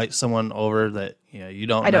want to invite someone over that, you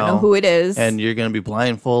know, I don't know who it is, and you're going to be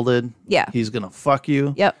blindfolded. Yeah. He's going to fuck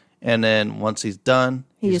you. Yep. And then once he's done,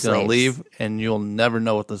 he's going to leaves. leave, and you'll never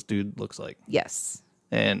know what this dude looks like. Yes.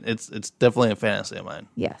 And it's definitely a fantasy of mine.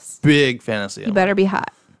 Yes. Big fantasy. You better be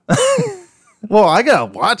hot. Well, I gotta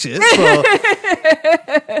watch it. So.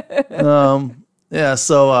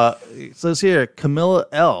 So it says here, Camilla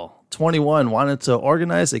L, 21, wanted to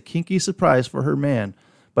organize a kinky surprise for her man,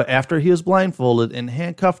 but after he was blindfolded and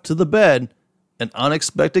handcuffed to the bed, an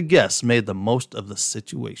unexpected guest made the most of the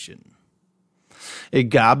situation. A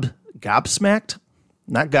gobsmacked,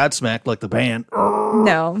 not Godsmacked like the band.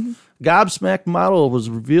 No. Gobsmacked model has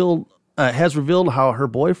revealed how her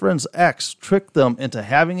boyfriend's ex tricked them into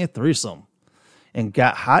having a threesome and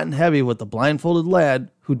got hot and heavy with the blindfolded lad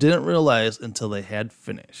who didn't realize until they had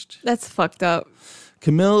finished. That's fucked up.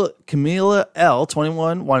 Camila L,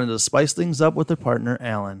 21, wanted to spice things up with her partner,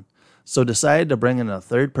 Alan, so decided to bring in a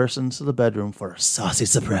third person to the bedroom for a saucy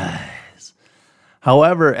surprise.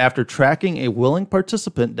 However, after tracking a willing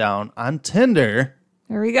participant down on Tinder,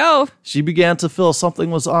 there we go. She began to feel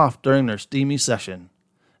something was off during their steamy session,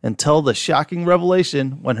 until the shocking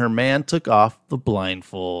revelation when her man took off the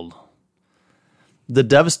blindfold. The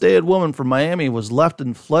devastated woman from Miami was left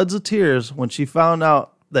in floods of tears when she found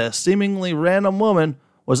out that a seemingly random woman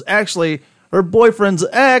was actually her boyfriend's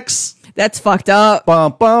ex. That's fucked up.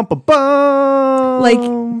 Bum, bum, bum, bum.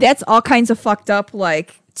 Like, that's all kinds of fucked up,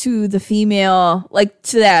 like, to the female, like,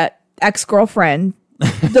 to that ex-girlfriend.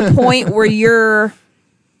 The point where you're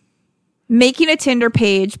making a Tinder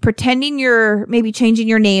page, pretending you're maybe changing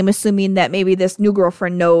your name, assuming that maybe this new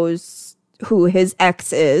girlfriend knows who his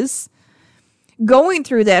ex is, going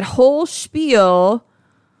through that whole spiel.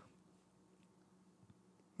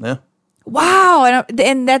 Yeah. Wow.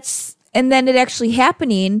 And then it actually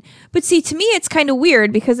happening. But see, to me, it's kind of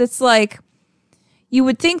weird because it's like, you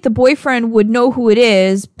would think the boyfriend would know who it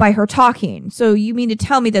is by her talking. So you mean to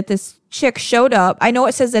tell me that this chick showed up? I know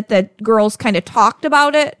it says that the girls kind of talked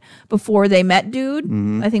about it before they met dude.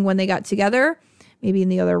 Mm-hmm. I think when they got together, maybe in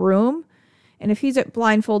the other room. And if he's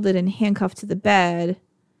blindfolded and handcuffed to the bed,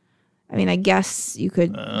 I mean, I guess you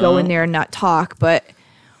could go in there and not talk, but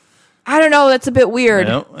I don't know. That's a bit weird.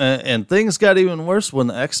 You know, and things got even worse when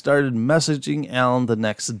the ex started messaging Alan the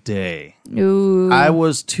next day. Ooh. I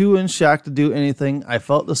was too in shock to do anything. I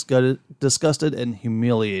felt disgusted and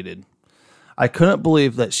humiliated. I couldn't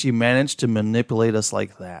believe that she managed to manipulate us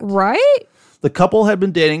like that. Right? The couple had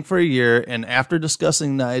been dating for a year, and after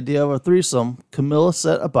discussing the idea of a threesome, Camilla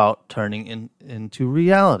set about turning into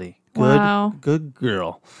reality. Good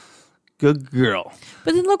girl. Good girl.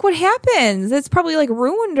 But then look what happens. It's probably like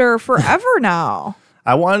ruined her forever now.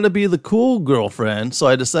 I wanted to be the cool girlfriend, so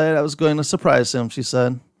I decided I was going to surprise him, she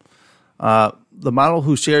said. The model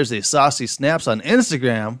who shares the saucy snaps on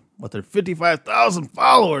Instagram with her 55,000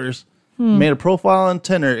 followers made a profile on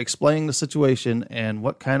Tinder explaining the situation and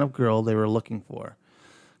what kind of girl they were looking for.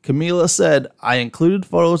 Camila said, I included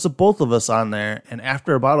photos of both of us on there, and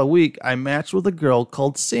after about a week, I matched with a girl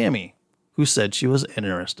called Sammy, who said she was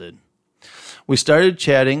interested. We started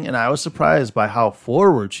chatting, and I was surprised by how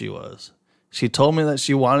forward she was. She told me that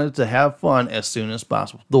she wanted to have fun as soon as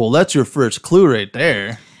possible. Well, that's your first clue right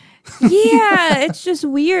there. Yeah, it's just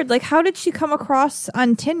weird. Like, how did she come across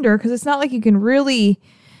on Tinder? Because it's not like you can really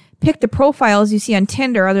pick the profiles you see on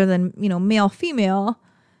Tinder other than, male, female.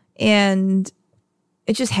 And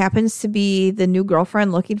it just happens to be the new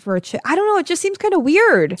girlfriend looking for a chick. I don't know. It just seems kind of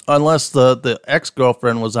weird. Unless the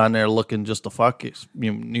ex-girlfriend was on there looking just to fuck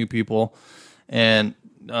new people. And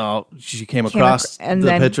she came across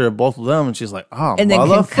the picture of both of them, and she's like, "Oh, and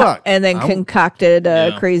motherfuck!" Concocted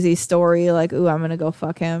a crazy story like, "Ooh, I'm gonna go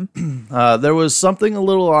fuck him." There was something a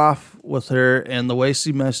little off with her and the way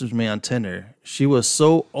she messaged me on Tinder. She was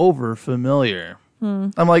so over familiar.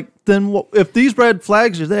 I'm like, then if these red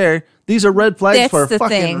flags are there, these are red flags for a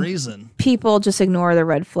fucking reason. People just ignore the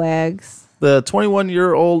red flags. The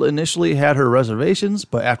 21-year-old initially had her reservations,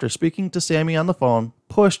 but after speaking to Sammy on the phone,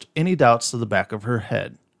 pushed any doubts to the back of her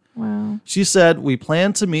head. Wow. She said, we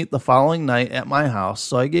planned to meet the following night at my house,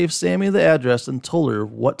 so I gave Sammy the address and told her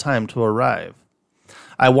what time to arrive.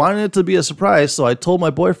 I wanted it to be a surprise, so I told my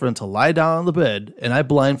boyfriend to lie down on the bed, and I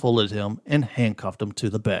blindfolded him and handcuffed him to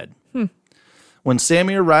the bed. When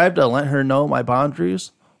Sammy arrived, I let her know my boundaries,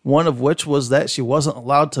 one of which was that she wasn't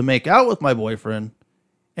allowed to make out with my boyfriend,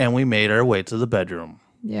 and we made our way to the bedroom.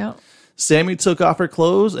 Yeah. Sammy took off her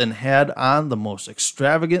clothes and had on the most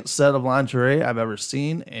extravagant set of lingerie I've ever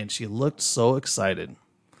seen, and she looked so excited.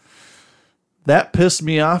 That pissed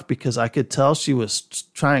me off because I could tell she was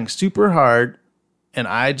trying super hard, and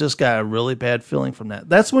I just got a really bad feeling from that.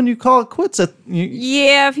 That's when you call it quits.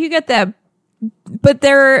 Yeah, if you get that. But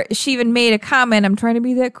she even made a comment, I'm trying to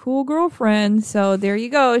be that cool girlfriend. So there you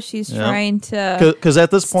go. She's trying to because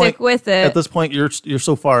at this point, stick with it. At this point, you're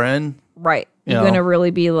so far in. Right. You're going to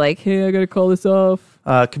really be like, hey, I got to call this off.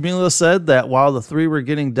 Camila said that while the three were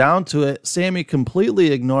getting down to it, Sammy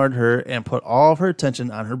completely ignored her and put all of her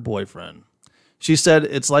attention on her boyfriend. She said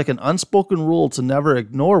it's like an unspoken rule to never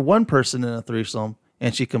ignore one person in a threesome,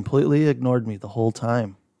 and she completely ignored me the whole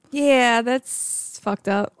time. Yeah, that's fucked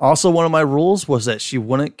up. Also, one of my rules was that she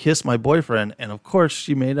wouldn't kiss my boyfriend, and of course,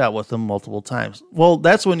 she made out with him multiple times. Well,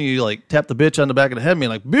 that's when you like tap the bitch on the back of the head and be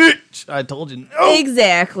like, bitch, I told you no.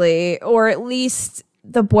 Exactly. Or at least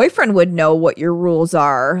the boyfriend would know what your rules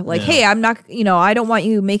are. Like, hey, I'm not, I don't want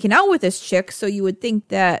you making out with this chick. So you would think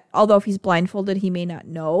that, although if he's blindfolded, he may not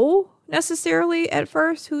know necessarily at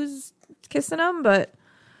first who's kissing him, but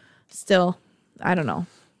still, I don't know.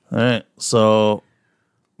 All right. So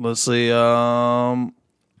let's see.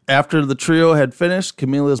 After the trio had finished,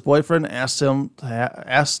 Camila's boyfriend asked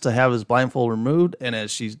to have his blindfold removed, and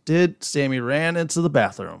as she did, Sammy ran into the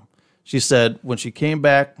bathroom. She said, when she came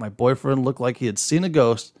back, my boyfriend looked like he had seen a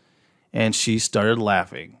ghost, and she started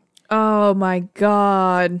laughing. Oh, my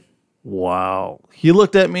God. Wow. He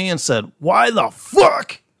looked at me and said, why the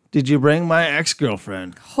fuck did you bring my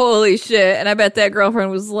ex-girlfriend? Holy shit. And I bet that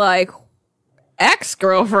girlfriend was like,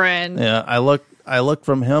 ex-girlfriend? Yeah, I looked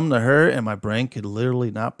from him to her, and my brain could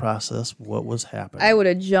literally not process what was happening. I would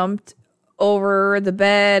have jumped over the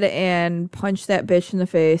bed and punched that bitch in the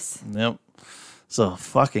face. Yep. It's a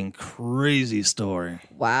fucking crazy story.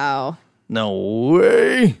 Wow. No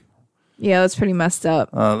way. Yeah, that's pretty messed up.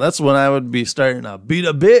 That's when I would be starting to beat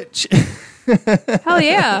a bitch. Hell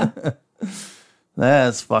yeah.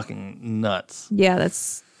 That's fucking nuts. Yeah,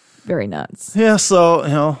 that's very nuts. Yeah,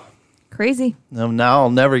 so, crazy. Now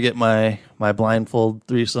I'll never get my blindfold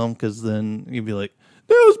threesome because then you'd be like,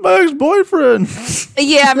 that was my ex-boyfriend.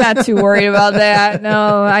 Yeah, I'm not too worried about that.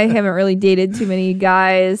 No, I haven't really dated too many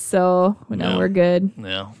guys, so we're good.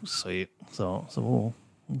 Yeah, sweet. So we'll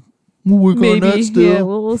work on that still. Yeah,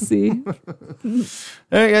 we'll see. All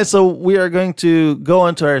right, guys, so we are going to go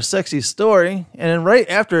into our sexy story. And then right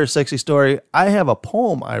after our sexy story, I have a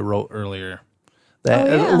poem I wrote earlier.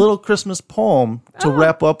 A little Christmas poem to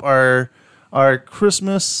wrap up our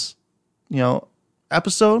Christmas,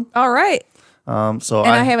 episode. All right. So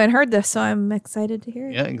I haven't heard this, so I'm excited to hear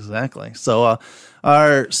it. Yeah, exactly. So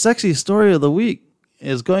our sexy story of the week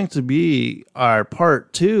is going to be our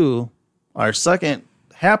part 2, our second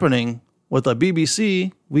happening with a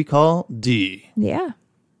BBC we call D. Yeah.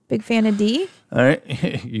 Big fan of D. All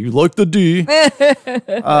right. You like the D.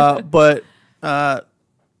 But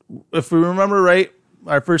if we remember right,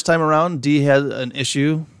 our first time around, D had an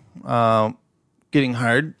issue getting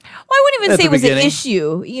hard. Well, I wouldn't even At say the it was beginning. an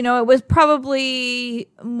issue. You know, it was probably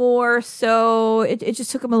more so. It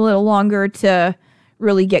just took him a little longer to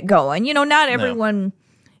really get going. You know, not everyone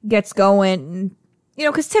gets going. You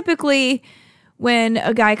know, because typically when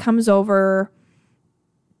a guy comes over,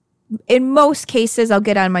 in most cases, I'll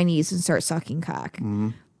get on my knees and start sucking cock.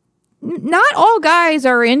 Not all guys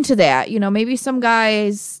are into that. You know, maybe some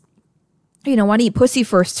guys, you know, want to eat pussy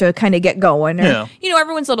first to kind of get going. Or, you know,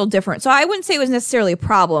 everyone's a little different. So I wouldn't say it was necessarily a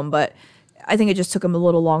problem, but I think it just took him a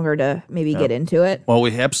little longer to maybe get into it. Well,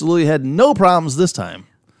 we absolutely had no problems this time.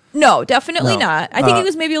 No, definitely No. not. I think he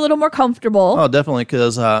was maybe a little more comfortable. Oh, definitely,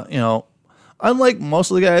 because, you know, unlike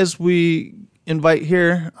most of the guys we invite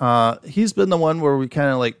here, he's been the one where we kind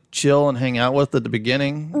of like chill and hang out with at the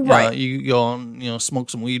beginning. Right. You go and, you know, smoke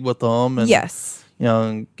some weed with them. And, Yes. you know,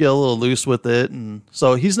 and get a little loose with it. And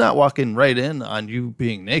so he's not walking right in on you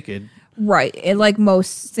being naked. Right. And like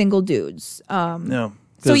most single dudes. Yeah.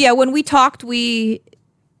 So yeah, when we talked, we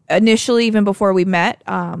initially, even before we met,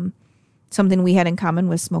 something we had in common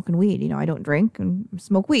was smoking weed. You know, I don't drink and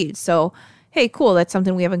smoke weed. So, hey, cool. That's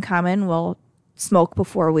something we have in common. We'll smoke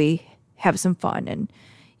before we have some fun. And,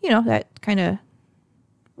 you know, that kind of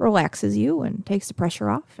relaxes you and takes the pressure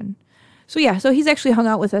off. And so, yeah, so he's actually hung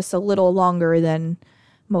out with us a little longer than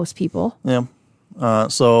most people. Yeah.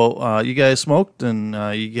 So you guys smoked and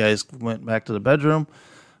you guys went back to the bedroom.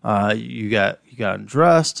 You got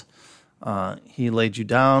undressed. He laid you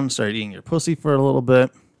down, started eating your pussy for a little bit.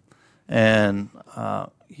 And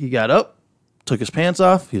he got up, took his pants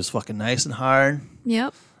off. He was fucking nice and hard.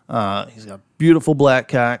 Yep. He's got beautiful black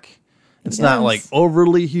cock. It's not like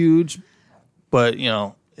overly huge, but you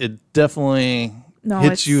know, it definitely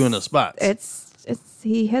hits you in the spots.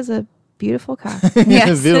 He has a beautiful cock.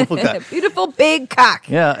 Yes. Beautiful cock. Beautiful big cock.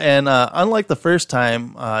 Yeah, and unlike the first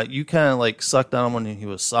time, you kind of like sucked on him when he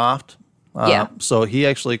was soft. Yeah. So he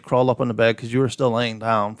actually crawled up on the bed because you were still laying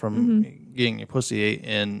down from getting your pussy ate,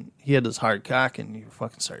 and he had this hard cock, and you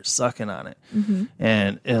fucking started sucking on it,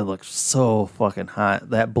 and it looked so fucking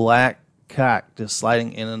hot. That black cock just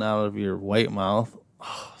sliding in and out of your white mouth,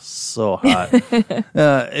 so hot.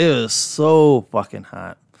 It was so fucking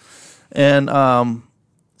hot, and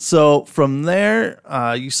so from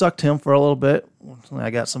there, you sucked him for a little bit. I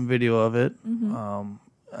got some video of it.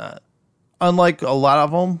 Unlike a lot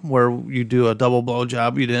of them where you do a double blow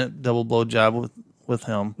job, you didn't double blow job with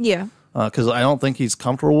him. Yeah. Because I don't think he's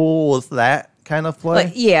comfortable with that kind of play.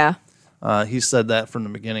 Like, yeah. He said that from the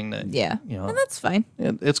beginning that, Yeah. you know, And that's fine.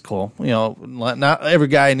 it's cool. You know, not every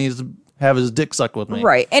guy needs to have his dick sucked with me.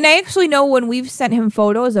 Right. And I actually know when we've sent him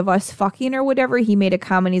photos of us fucking or whatever, he made a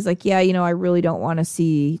comment. He's like, yeah, you know, I really don't want to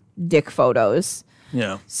see dick photos.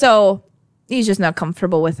 Yeah. So he's just not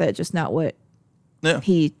comfortable with it. Just not what Yeah.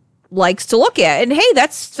 he likes to look at. And hey,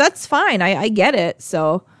 that's fine. I get it.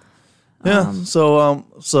 So Yeah.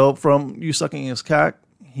 So from you sucking his cock,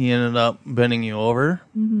 he ended up bending you over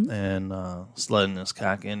and sliding his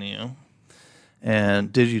cock into you,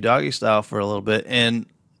 and did you doggy style for a little bit. And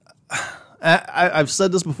I've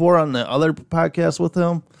said this before on the other podcast with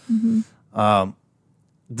him.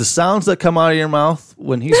 The sounds that come out of your mouth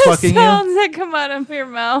when he's fucking you sounds that come out of your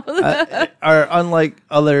mouth are unlike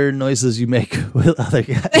other noises you make with other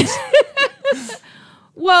guys.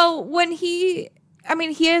 Well, when he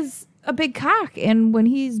has a big cock, and when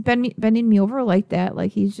he's bending me over like that,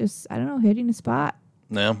 like he's just, I don't know, hitting a spot.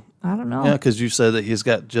 Yeah. I don't know. Yeah, because you said that he's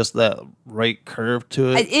got just that right curve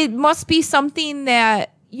to it. It must be something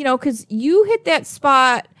that, you know, because you hit that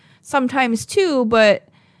spot sometimes too, but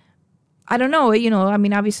I don't know. You know, I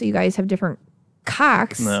mean, obviously you guys have different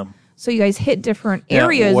cocks. Yeah. So you guys hit different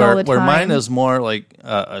areas all the time. Where mine is more like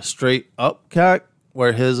a straight up cock,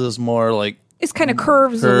 where his is more like it's kind of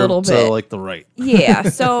curves a little bit. to like the right. Yeah.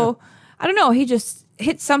 So I don't know. He just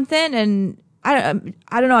hit something, and I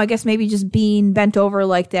don't know. I guess maybe just being bent over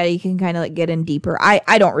like that, he can kind of like get in deeper.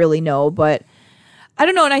 I don't really know, but I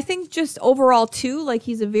don't know. And I think just overall too, like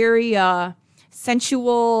he's a very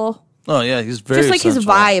sensual. Oh yeah, he's very just like sensual. his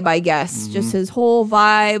vibe, I guess. Just his whole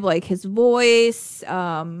vibe, like his voice,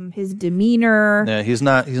 his demeanor. Yeah, he's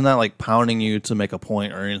not like pounding you to make a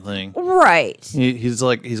point or anything. Right. He's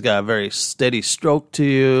got a very steady stroke to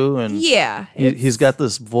you, and Yeah. he's got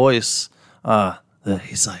this voice. That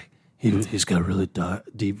he's like he's got a really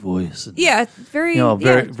deep voice. And, Yeah, it's very, you know,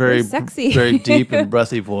 very sexy. very deep and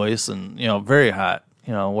breathy voice, and you know, very hot.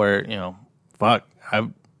 You know, where you know, fuck,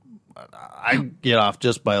 I get off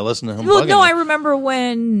just by listening to him. Well, no, me. I remember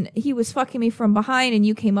when he was fucking me from behind, and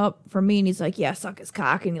you came up for me, and he's like, "Yeah, suck his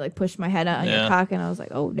cock," and he like pushed my head on your cock, and I was like,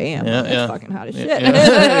 "Oh damn, that's fucking hot as shit."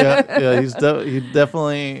 Yeah. He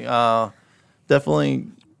definitely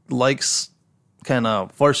likes kind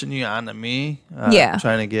of forcing you onto me. Yeah.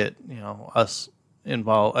 Trying to get, us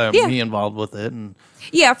involved, me involved with it. And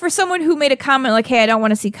yeah, for someone who made a comment like, hey, I don't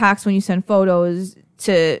want to see cocks when you send photos,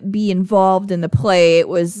 to be involved in the play, it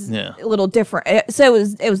was a little different. So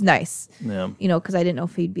it was nice. Yeah. Because I didn't know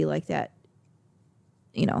if he'd be like that,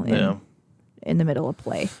 in the middle of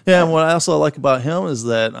play. Yeah, and what I also like about him is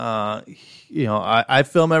that, I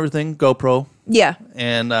film everything GoPro. Yeah.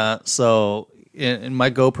 And so and my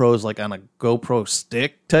GoPro is like on a GoPro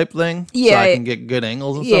stick type thing. Yeah. So I can get good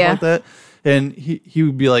angles and stuff like that. And he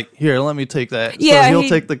would be like, here, let me take that. Yeah, so he'll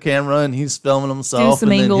take the camera and he's filming himself. Do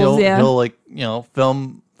some and angles, then he'll like,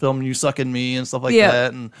 film you sucking me and stuff like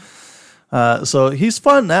that. And so he's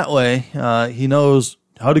fun that way. He knows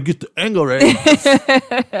how to get the angle right.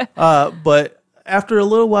 But after a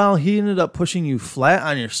little while, he ended up pushing you flat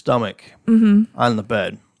on your stomach on the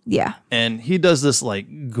bed. Yeah. And he does this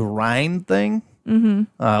like grind thing.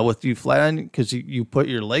 With you flat on, because you put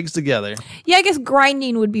your legs together. Yeah, I guess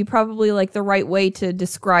grinding would be probably like the right way to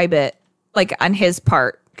describe it, like on his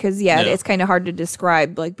part, because it's kind of hard to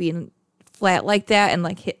describe like being flat like that and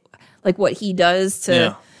like what he does to.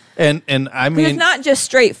 Yeah. And I mean, it's not just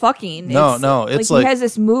straight fucking. No, it's like he has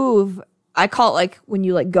this move. I call it like when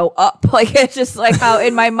you like go up, like it's just like how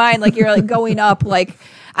in my mind like you're like going up, like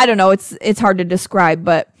I don't know, it's hard to describe,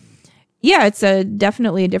 but. Yeah, it's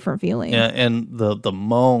definitely a different feeling. Yeah, and the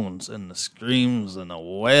moans and the screams and the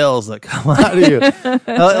wails that come out of you.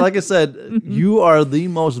 Like I said, you are the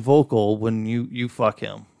most vocal when you fuck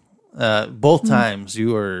him. Both times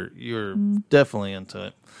you're definitely into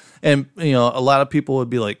it. And a lot of people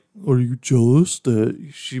would be like, "Are you jealous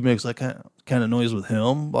that she makes that kind of noise with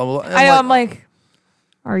him?" Blah blah. blah. I'm like,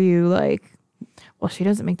 are you like? Well, she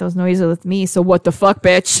doesn't make those noises with me, so what the fuck,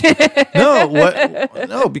 bitch?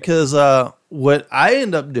 No, because what I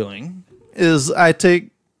end up doing is I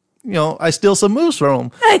take, I steal some moves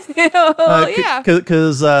from him. Yeah.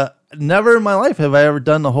 Because never in my life have I ever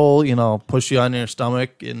done the whole, push you on your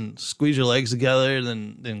stomach and squeeze your legs together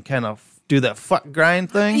and then kind of do that fuck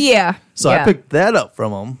grind thing. Yeah. So I picked that up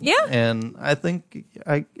from him. Yeah. And I think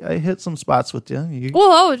I hit some spots with you.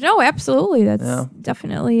 No, absolutely. That's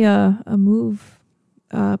definitely a move.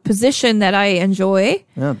 Position that I enjoy.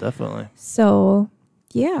 Yeah, definitely. So,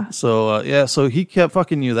 yeah. So he kept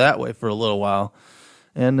fucking you that way for a little while.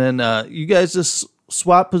 And then you guys just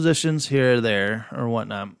swap positions here or there or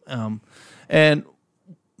whatnot. And,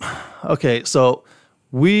 okay, so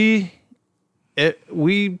we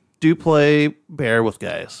do play bear with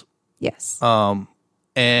guys. Yes.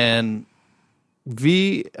 And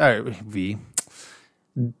D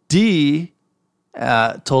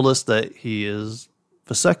told us that he is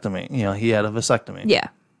vasectomy. He had a vasectomy. Yeah.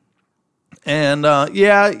 And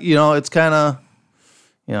it's kind of,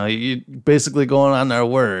 you basically going on their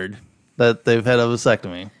word that they've had a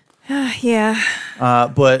vasectomy. Yeah.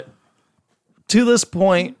 But to this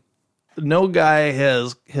point, no guy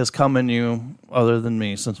has come in you other than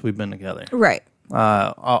me since we've been together. Right.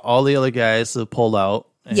 All the other guys have pulled out.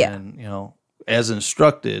 And, as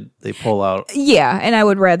instructed, they pull out. Yeah, and I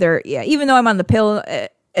would rather, even though I'm on the pill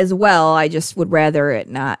as well, I just would rather it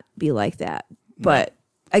not be like that. But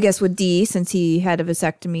I guess with D, since he had a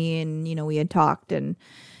vasectomy and, we had talked and,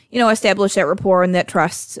 established that rapport and that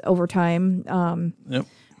trust over time,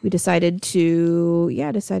 we decided to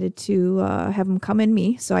have him come in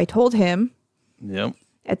me. So I told him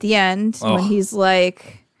at the end when he's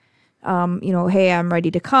like, hey, I'm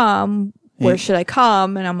ready to come. Where should I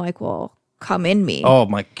come? And I'm like, well, come in me. Oh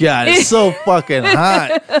my God, it's so fucking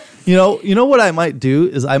hot. You know what I might do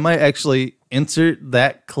is I might actually insert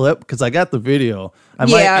that clip because I got the video. I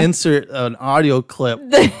might insert an audio clip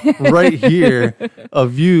right here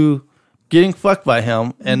of you getting fucked by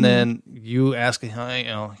him, and then you asking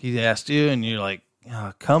him, he asked you, and you're like,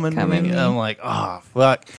 come in me. And I'm like, oh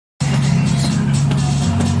fuck.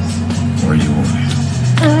 Where are you going?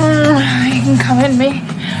 You can come in me.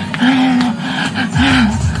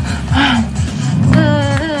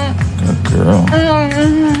 Good girl.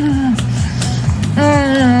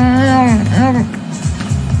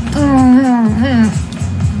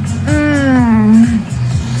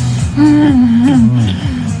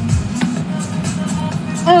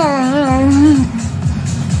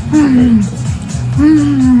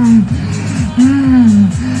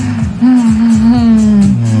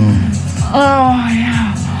 Oh,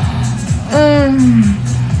 yeah.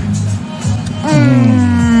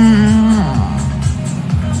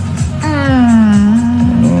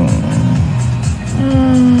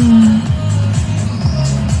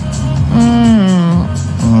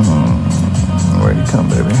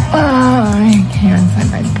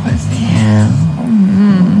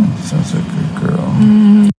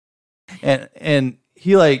 and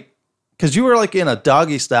he like, because you were like in a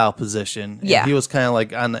doggy style position. And Yeah. he was kind of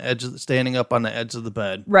like on the edge, standing up on the edge of the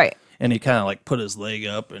bed. Right. And he kind of like put his leg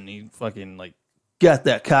up and he fucking like got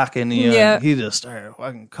that cock in you. Yeah. And he just started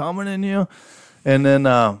fucking coming in you. And then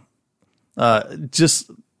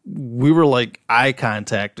we were like eye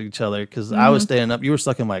contact to each other because I was standing up. You were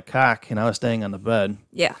sucking my cock and I was staying on the bed.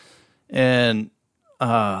 Yeah. And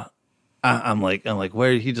I'm like,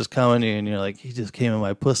 where did he just come in here? And you're like, he just came in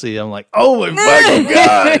my pussy. I'm like, oh my fucking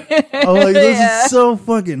God. I'm like, this is so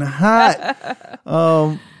fucking hot.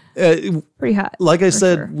 Pretty hot. Like I for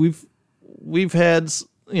said, sure. we've had,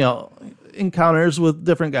 encounters with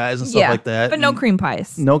different guys and stuff like that. But no and cream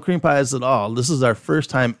pies. no cream pies at all. This is our first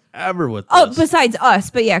time ever with Oh, this. besides us.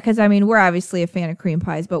 But yeah, because I mean, we're obviously a fan of cream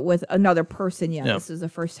pies, but with another person, yeah, Yeah. this is the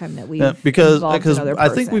first time that we've Yeah, because involved another I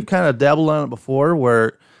think person. we've kind of dabbled on it before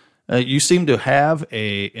where you seem to have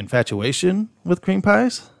a infatuation with cream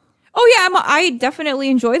pies. Oh yeah, I definitely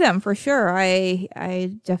enjoy them for sure. I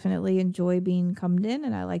definitely enjoy being cummed in,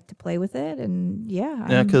 and I like to play with it. And yeah,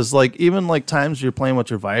 Yeah, because like even like times you're playing with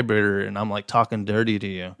your vibrator and I'm like talking dirty to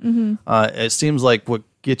you, it seems like what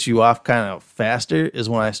gets you off kind of faster is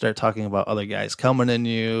when I start talking about other guys coming in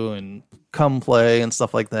you and come play and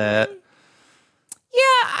stuff like that.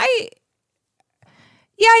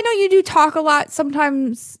 I know you do talk a lot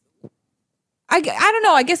sometimes. I don't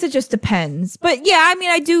know. I guess it just depends. But yeah, I mean,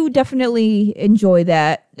 I do definitely enjoy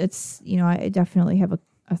that. It's, I definitely have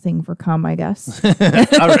a thing for cum, I guess. All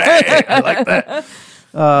right, I like that.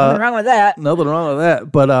 Nothing wrong with that. Nothing wrong with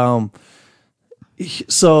that. But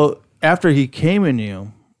so after he came in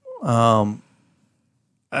you, I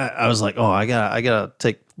was like, oh, I gotta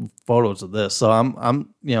take photos of this. So I'm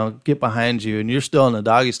get behind you, and you're still in the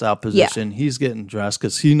doggy style position. He's getting dressed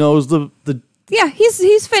because he knows the. Yeah,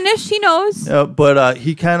 he's finished. He knows. But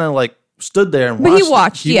he kind of like stood there and But watched. he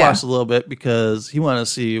watched, He yeah. watched a little bit because he wanted to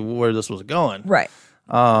see where this was going. Right.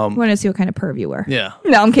 You want to see what kind of perv you were. Yeah.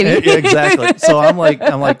 No, I'm kidding. Yeah, exactly. So I'm like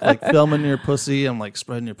filming your pussy. I'm like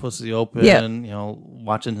spreading your pussy open. Yeah.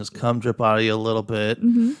 Watching his cum drip out of you a little bit.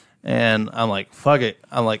 Mm-hmm. And I'm like, fuck it.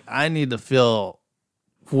 I'm like, I need to feel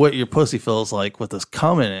what your pussy feels like with this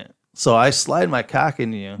cum in it. So I slide my cock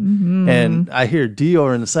into you, and I hear D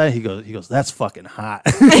over in the side. He goes, that's fucking hot.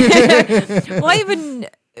 Well, even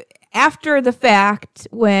after the fact,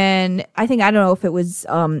 when I don't know if it was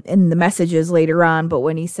in the messages later on, but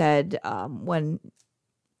when he said, when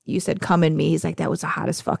you said come in me, he's like, that was the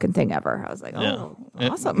hottest fucking thing ever. I was like, oh, Yeah.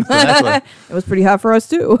 awesome. Exactly. It was pretty hot for us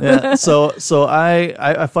too. Yeah. So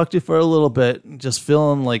I fucked you for a little bit, just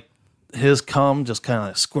feeling like his cum just kind of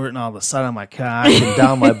like squirting on the side of my cock and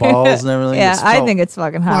down my balls and everything. Yeah, Just I felt think it's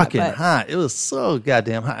fucking hot. fucking but- hot. It was so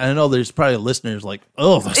goddamn hot. I know there's probably listeners like,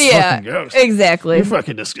 oh, that's Yeah, fucking gross. exactly. You're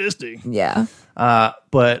fucking disgusting. Yeah.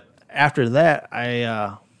 But after that,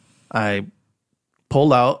 I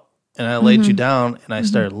pulled out and I laid you down and I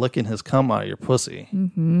started licking his cum out of your pussy.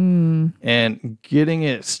 And getting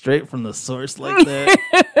it straight from the source like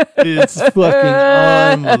that, it's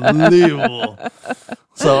fucking unbelievable.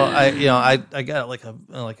 So I got like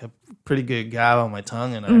a pretty good gob on my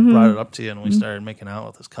tongue and I brought it up to you and we started making out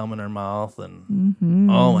with his cum in our mouth and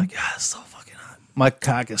oh my God, it's so fucking hot. My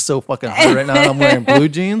cock is so fucking hot right now. I'm wearing blue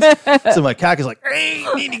jeans, so my cock is like, hey,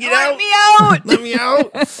 you need to get out. Let me out. Let me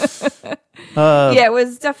out. Yeah, it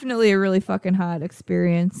was definitely a really fucking hot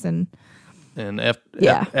experience. And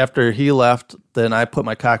After he left, then I put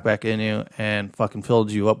my cock back in you and fucking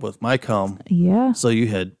filled you up with my cum. yeah, So you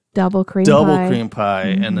had double cream pie.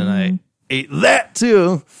 and then I ate that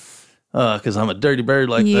too, because I'm a dirty bird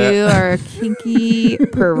like You that. are a kinky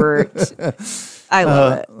pervert. I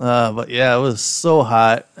love it. But yeah, it was so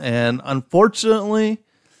hot, and unfortunately,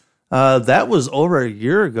 that was over a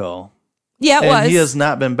year ago. Yeah, it And was. he has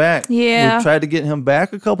not been back. Yeah. We've tried to get him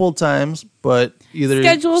back a couple of times, but either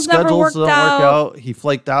Schedules never worked don't out. work out. He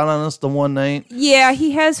flaked out on us the one night. Yeah,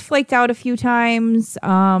 he has flaked out a few times.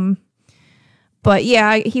 But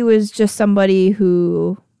yeah, he was just somebody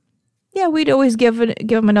who, yeah, we'd always give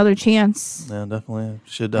him another chance. Yeah, definitely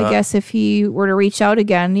should. I guess if he were to reach out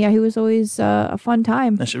again, yeah, he was always a fun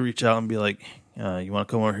time. I should reach out and be like, you want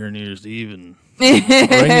to come over here New Year's Eve and ring in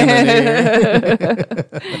the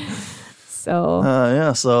New Year? So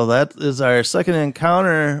Yeah, so that is our second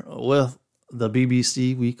encounter with the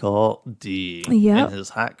BBC we call D Yep. and his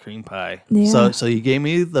hot cream pie. Yeah. So you gave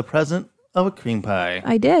me the present of a cream pie.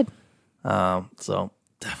 I did. So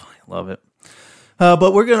definitely love it.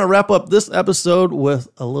 But we're gonna wrap up this episode with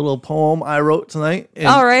a little poem I wrote tonight. And-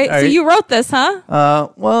 All right. So you wrote this, huh?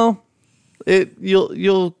 Well,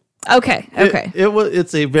 you'll. Okay.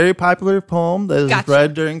 It's a very popular poem that is Gotcha.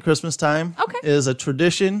 read during Christmas time. Okay. It is a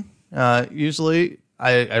tradition Usually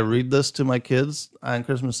I read this to my kids on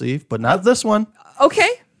Christmas Eve, but not this one. Okay.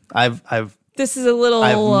 I've This is a little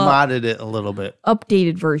modded it a little bit.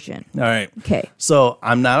 updated version. All right. Okay. So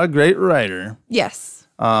I'm not a great writer. Yes.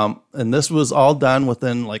 And this was all done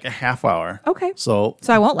within like a half hour. Okay. So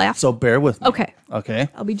I won't laugh. So bear with me. Okay. Okay.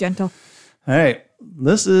 I'll be gentle. All right.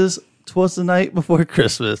 This is 'Twas the Night Before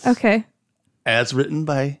Christmas. Okay. As written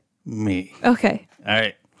by me. Okay. All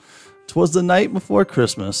right. 'Twas the night before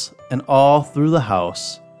Christmas, and all through the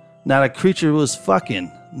house, not a creature was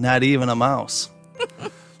fucking, not even a mouse.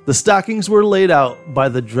 The stockings were laid out by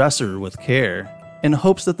the dresser with care, in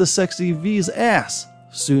hopes that the sexy V's ass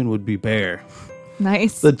soon would be bare.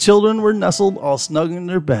 Nice. The children were nestled all snug in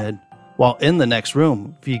their bed, while in the next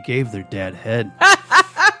room, V gave their dad head.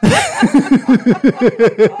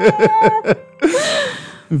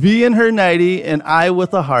 V in her nightie and I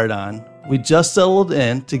with a heart on. We just settled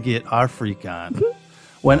in to get our freak on.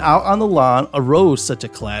 When out on the lawn arose such a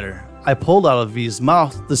clatter, I pulled out of V's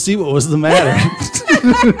mouth to see what was the matter.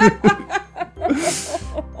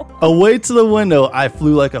 Away to the window I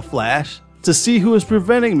flew like a flash to see who was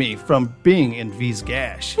preventing me from being in V's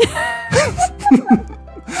gash.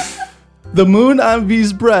 The moon on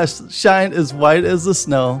V's breast shined as white as the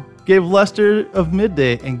snow, gave luster of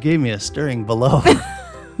midday and gave me a stirring below.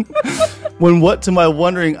 When what to my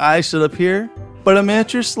wondering eyes should appear but a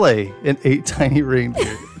miniature sleigh and 8 tiny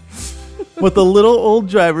reindeer. With a little old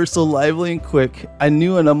driver so lively and quick, I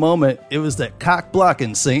knew in a moment it was that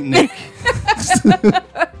cock-blocking Saint Nick.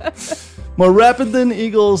 More rapid than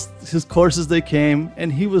eagles, his courses they came,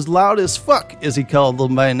 and he was loud as fuck as he called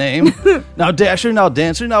them by name. Now Dasher, now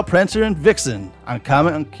Dancer, now Prancer and Vixen, on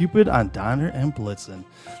Comet, on Cupid, on Donner and Blitzen.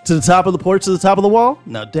 To the top of the porch, to the top of the wall,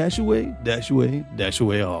 now dash away, dash away, dash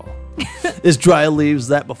away all. As dry leaves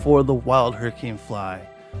that before the wild hurricane fly,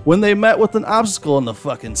 when they met with an obstacle in the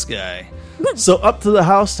fucking sky. So up to the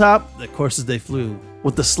housetop, the courses they flew,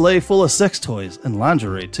 with the sleigh full of sex toys and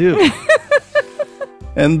lingerie too.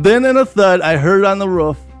 And then in a thud, I heard on the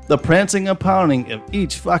roof the prancing and pounding of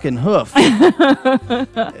each fucking hoof.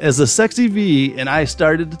 As the sexy V and I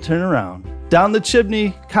started to turn around, down the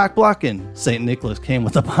chimney, cock blocking, St. Nicholas came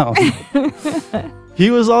with a pound. He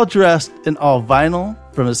was all dressed in all vinyl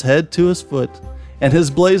from his head to his foot, and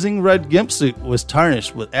his blazing red gimp suit was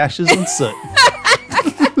tarnished with ashes and soot.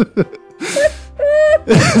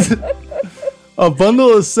 A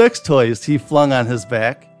bundle of sex toys he flung on his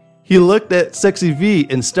back. He looked at sexy V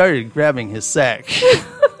and started grabbing his sack.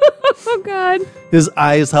 Oh, God. His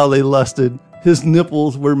eyes, how they lusted. His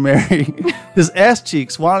nipples were merry. His ass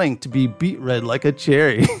cheeks wanting to be beet red like a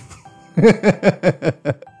cherry.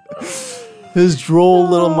 His droll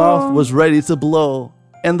little mouth was ready to blow,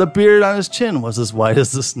 and the beard on his chin was as white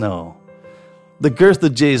as the snow. The girth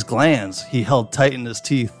of Jay's glands he held tight in his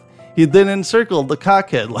teeth. He then encircled the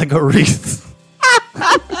cockhead like a wreath.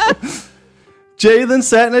 Jay then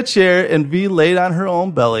sat in a chair, and V laid on her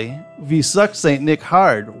own belly. V sucked St. Nick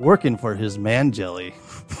hard, working for his man jelly.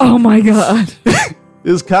 Oh, my God.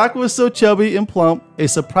 His cock was so chubby and plump, a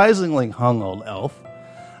surprisingly hung old elf.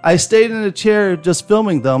 I stayed in a chair just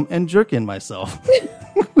filming them and jerking myself.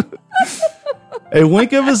 A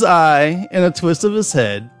wink of his eye and a twist of his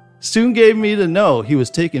head soon gave me to know he was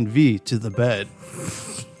taking V to the bed.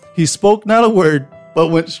 He spoke not a word, but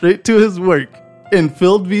went straight to his work and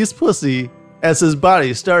filled V's pussy as his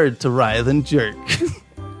body started to writhe and jerk.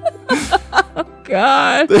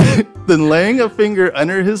 God. Then laying a finger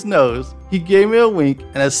under his nose, he gave me a wink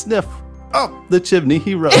and a sniff. Up the chimney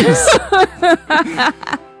he rose.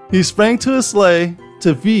 He sprang to his sleigh.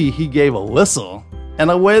 To V he gave a whistle,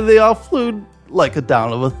 and away they all flew like a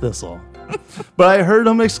down of a thistle. But I heard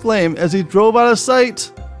him exclaim as he drove out of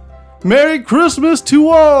sight, "Merry Christmas to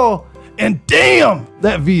all!" And damn,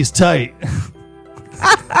 that V's tight.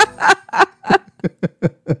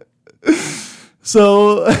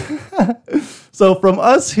 So from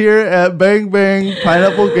us here at Bang Bang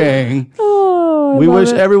Pineapple Gang, we love wish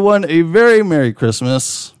it. everyone a very Merry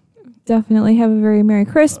Christmas. Definitely have a very Merry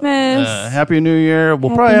Christmas. Happy New Year. We'll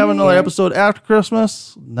Happy probably have New another Year. episode after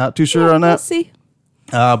Christmas. Not too sure on We'll that. see.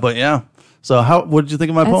 But yeah. So what did you think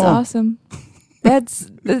of my That's poem? awesome.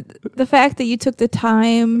 That's the fact that you took the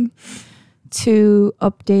time to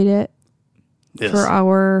update it Yes. for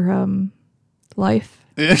our life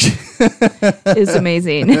is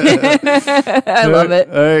amazing. I love it.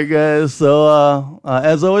 All right, guys. So,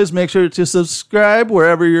 as always, make sure to subscribe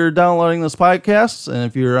wherever you're downloading this podcast. And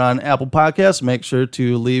if you're on Apple Podcasts, make sure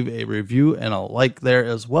to leave a review and a like there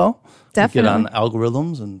as well. Definitely. Get on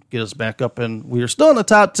algorithms and get us back up. And we are still in the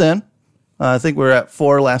top 10. I think we're at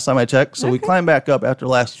 4 last time I checked. So we climbed back up after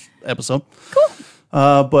last episode. Cool.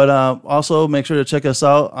 But also make sure to check us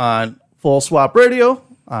out on Full Swap Radio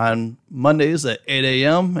on Mondays at 8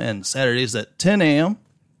 a.m. and Saturdays at 10 a.m.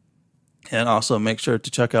 And also make sure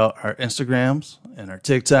to check out our Instagrams and our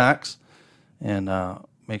TikToks. And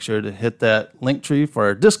make sure to hit that link tree for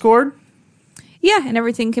our Discord. Yeah, and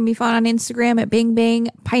everything can be found on Instagram at Bang Bang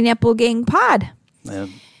Pineapple Gang Pod.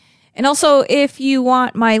 And also, if you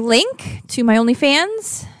want my link to my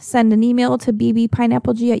OnlyFans, send an email to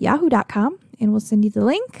bbpineappleg@yahoo.com, and we'll send you the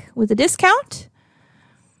link with a discount.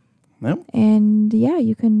 Yep. And yeah,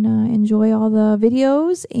 you can enjoy all the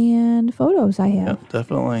videos and photos I have. Yep,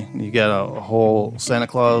 definitely. You got a whole Santa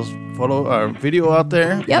Claus photo or video out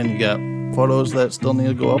there. Yep. And you got photos that still need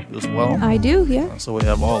to go up as well. I do, yeah. So we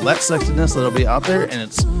have all that sexiness that'll be out there, and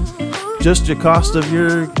it's just your cost of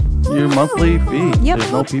your monthly fee. Yep.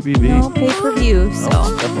 There's no PPV. No pay-per-view, so.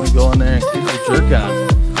 Definitely go in there and get your jerk on.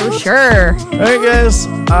 For sure. All right, guys.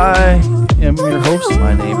 I am your host.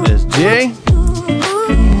 My name is Jay.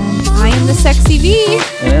 And I am the Sexy V.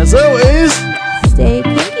 And as always, stay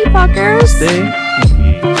kinky, fuckers. Stay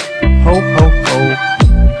kinky. Ho, ho, ho.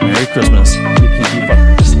 Merry Christmas.